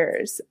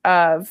 years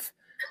of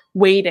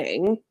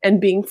waiting and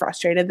being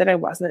frustrated that I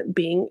wasn't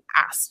being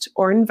asked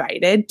or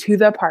invited to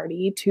the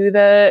party, to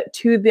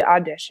the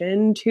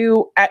audition,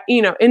 to,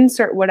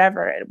 insert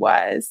whatever it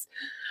was.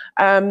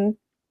 And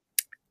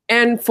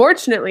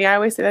fortunately, I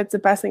always say that's the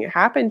best thing that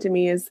happened to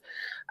me is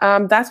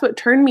That's what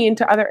turned me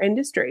into other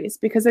industries,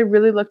 because I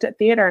really looked at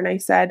theater and I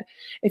said,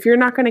 if you're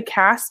not going to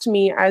cast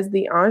me as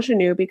the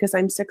ingenue because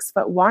I'm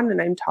 6'1"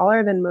 and I'm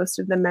taller than most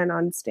of the men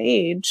on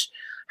stage,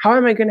 how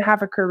am I going to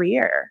have a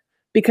career?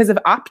 Because of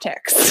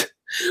optics.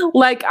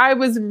 Like, I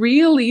was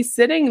really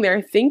sitting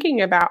there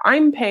thinking about,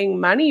 I'm paying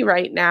money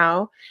right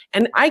now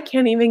and I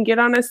can't even get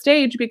on a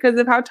stage because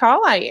of how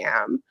tall I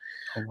am.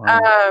 Oh,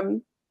 wow.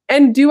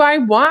 And do I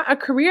want a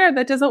career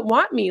that doesn't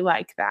want me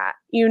like that,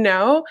 you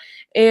know?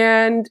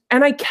 And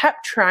I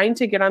kept trying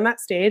to get on that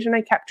stage, and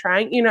I kept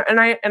trying, you know, and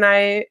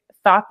I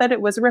thought that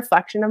it was a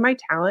reflection of my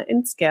talent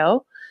and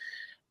skill,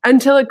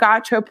 until it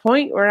got to a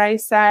point where I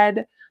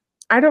said,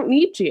 I don't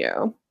need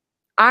you.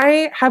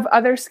 I have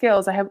other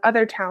skills. I have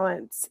other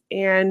talents.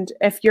 And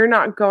if you're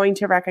not going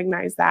to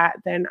recognize that,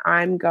 then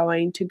I'm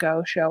going to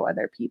go show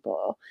other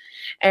people.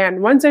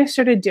 And once I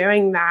started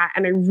doing that,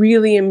 and I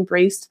really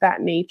embraced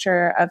that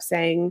nature of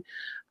saying,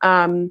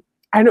 I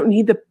don't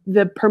need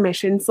the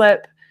permission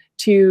slip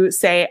to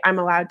say I'm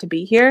allowed to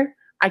be here.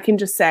 I can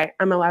just say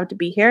I'm allowed to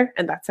be here,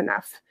 and that's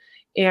enough.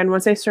 And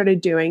once I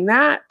started doing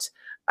that,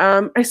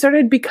 I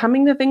started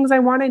becoming the things I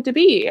wanted to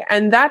be.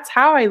 And that's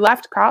how I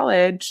left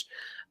college,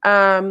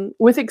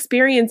 with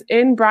experience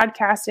in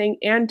broadcasting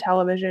and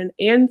television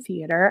and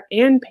theater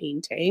and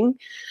painting,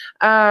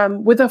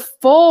 with a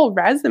full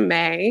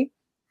resume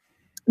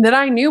that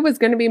I knew was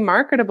going to be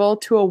marketable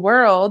to a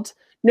world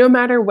no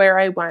matter where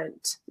I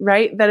went,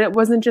 right? That it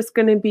wasn't just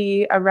going to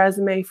be a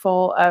resume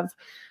full of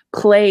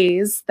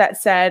plays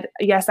that said,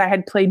 yes, I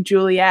had played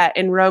Juliet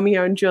in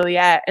Romeo and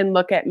Juliet, and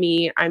look at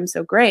me, I'm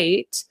so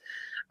great.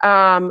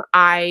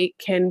 I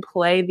can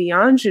play the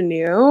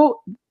ingenue,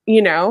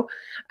 you know,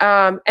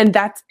 and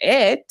that's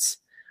it.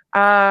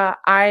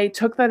 I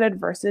took that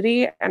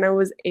adversity and I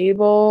was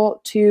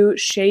able to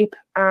shape,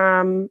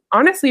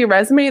 honestly, a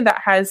resume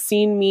that has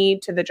seen me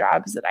to the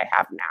jobs that I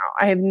have now.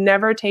 I have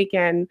never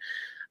taken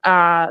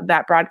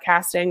that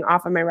broadcasting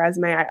off of my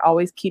resume. I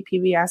always keep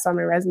PBS on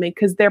my resume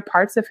because they're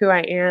parts of who I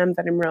am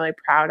that I'm really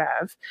proud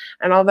of.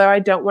 And although I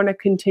don't want to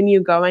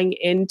continue going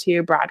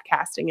into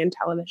broadcasting and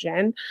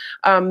television,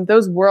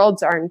 those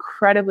worlds are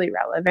incredibly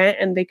relevant,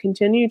 and they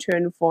continue to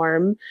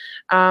inform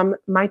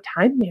my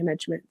time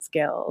management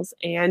skills.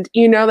 And,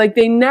 you know, like,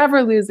 they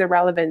never lose their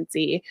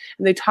relevancy.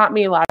 And they taught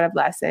me a lot of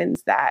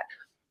lessons that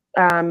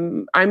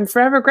I'm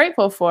forever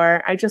grateful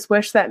for. I just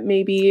wish that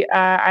maybe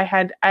I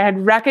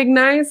had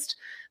recognized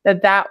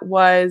that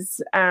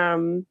was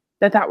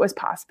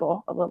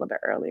possible a little bit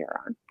earlier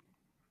on.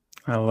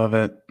 I love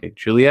it. Hey,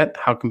 Juliet,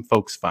 how can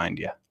folks find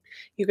you?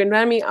 You can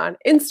find me on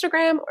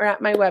Instagram or at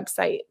my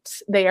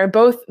website. They are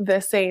both the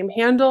same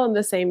handle and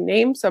the same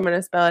name, so I'm going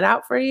to spell it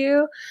out for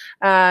you.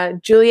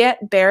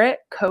 Juliet Barrett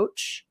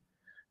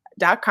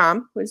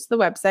Coach.com, which is the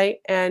website.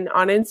 And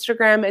on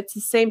Instagram, it's the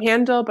same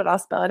handle, but I'll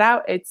spell it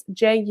out. It's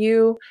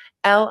Juliet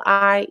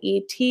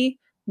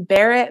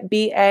Barrett,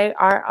 Barrett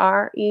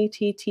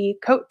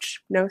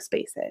Coach, no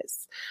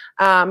spaces.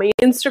 My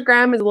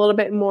Instagram is a little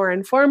bit more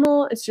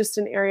informal. It's just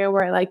an area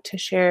where I like to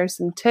share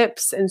some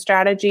tips and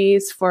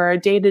strategies for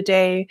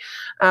day-to-day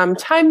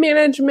time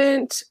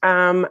management.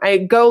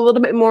 I go a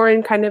little bit more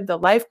in kind of the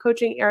life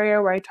coaching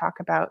area, where I talk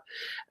about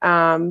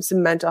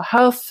some mental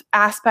health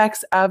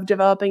aspects of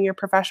developing your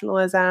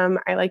professionalism.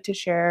 I like to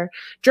share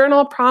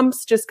journal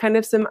prompts, just kind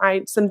of some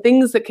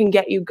things that can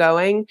get you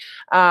going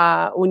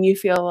when you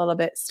feel a little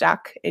bit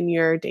stuck in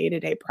your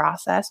day-to-day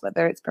process,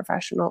 whether it's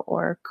professional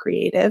or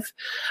creative.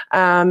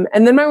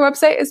 And then my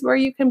website is where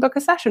you can book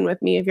a session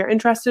with me if you're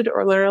interested,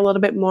 or learn a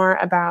little bit more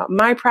about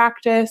my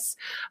practice.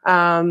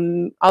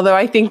 Although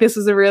I think this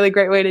is a really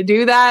great way to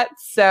do that.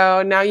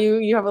 So now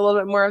you have a little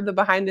bit more of the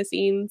behind the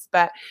scenes,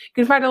 but you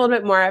can find a little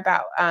bit more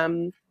about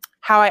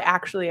how I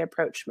actually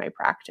approach my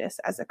practice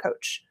as a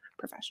coach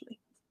professionally.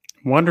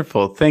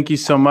 Wonderful. Thank you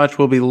so much.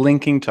 We'll be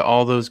linking to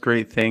all those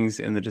great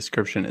things in the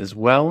description as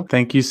well.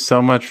 Thank you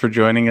so much for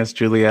joining us,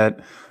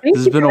 Juliet. This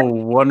has been a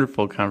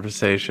wonderful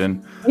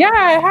conversation.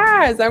 Yeah, it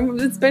has.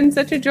 It's been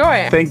such a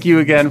joy. Thank you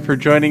again for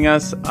joining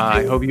us.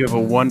 I hope you have a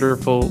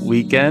wonderful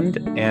weekend,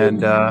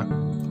 and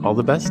all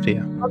the best to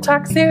you. We'll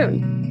talk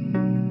soon.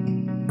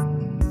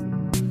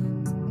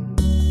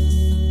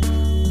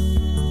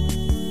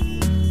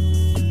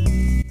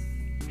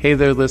 Hey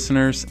there,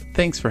 listeners.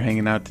 Thanks for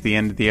hanging out to the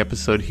end of the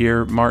episode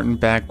here. Martin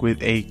back with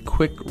a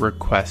quick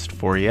request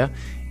for you.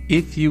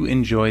 If you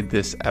enjoyed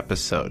this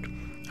episode,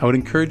 I would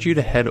encourage you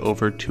to head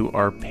over to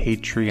our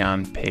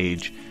Patreon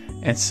page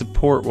and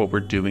support what we're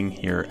doing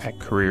here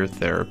at Career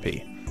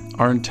Therapy.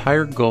 Our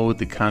entire goal with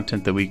the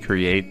content that we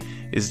create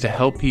is to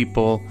help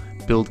people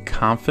build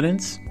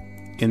confidence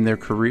in their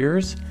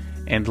careers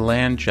and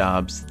land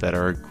jobs that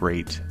are a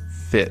great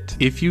fit.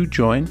 If you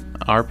join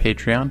our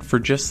Patreon for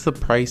just the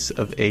price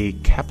of a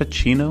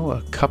cappuccino,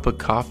 a cup of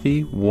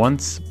coffee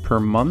once per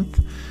month,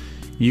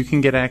 You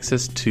can get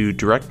access to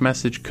direct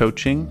message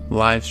coaching,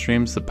 live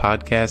streams, the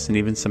podcast, and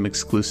even some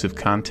exclusive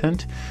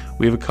content.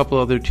 We have a couple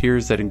other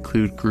tiers that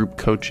include group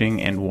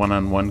coaching and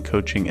one-on-one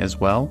coaching as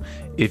well,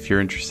 if you're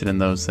interested in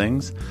those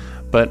things.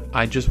 But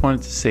I just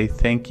wanted to say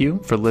thank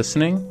you for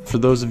listening. For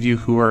those of you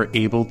who are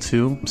able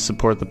to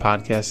support the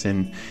podcast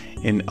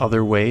in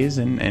other ways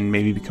and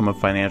maybe become a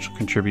financial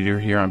contributor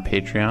here on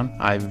Patreon,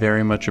 I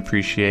very much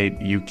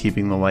appreciate you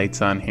keeping the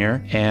lights on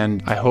here.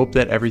 And I hope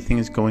that everything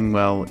is going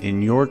well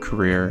in your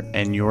career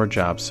and your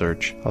job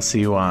search. I'll see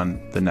you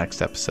on the next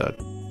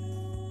episode.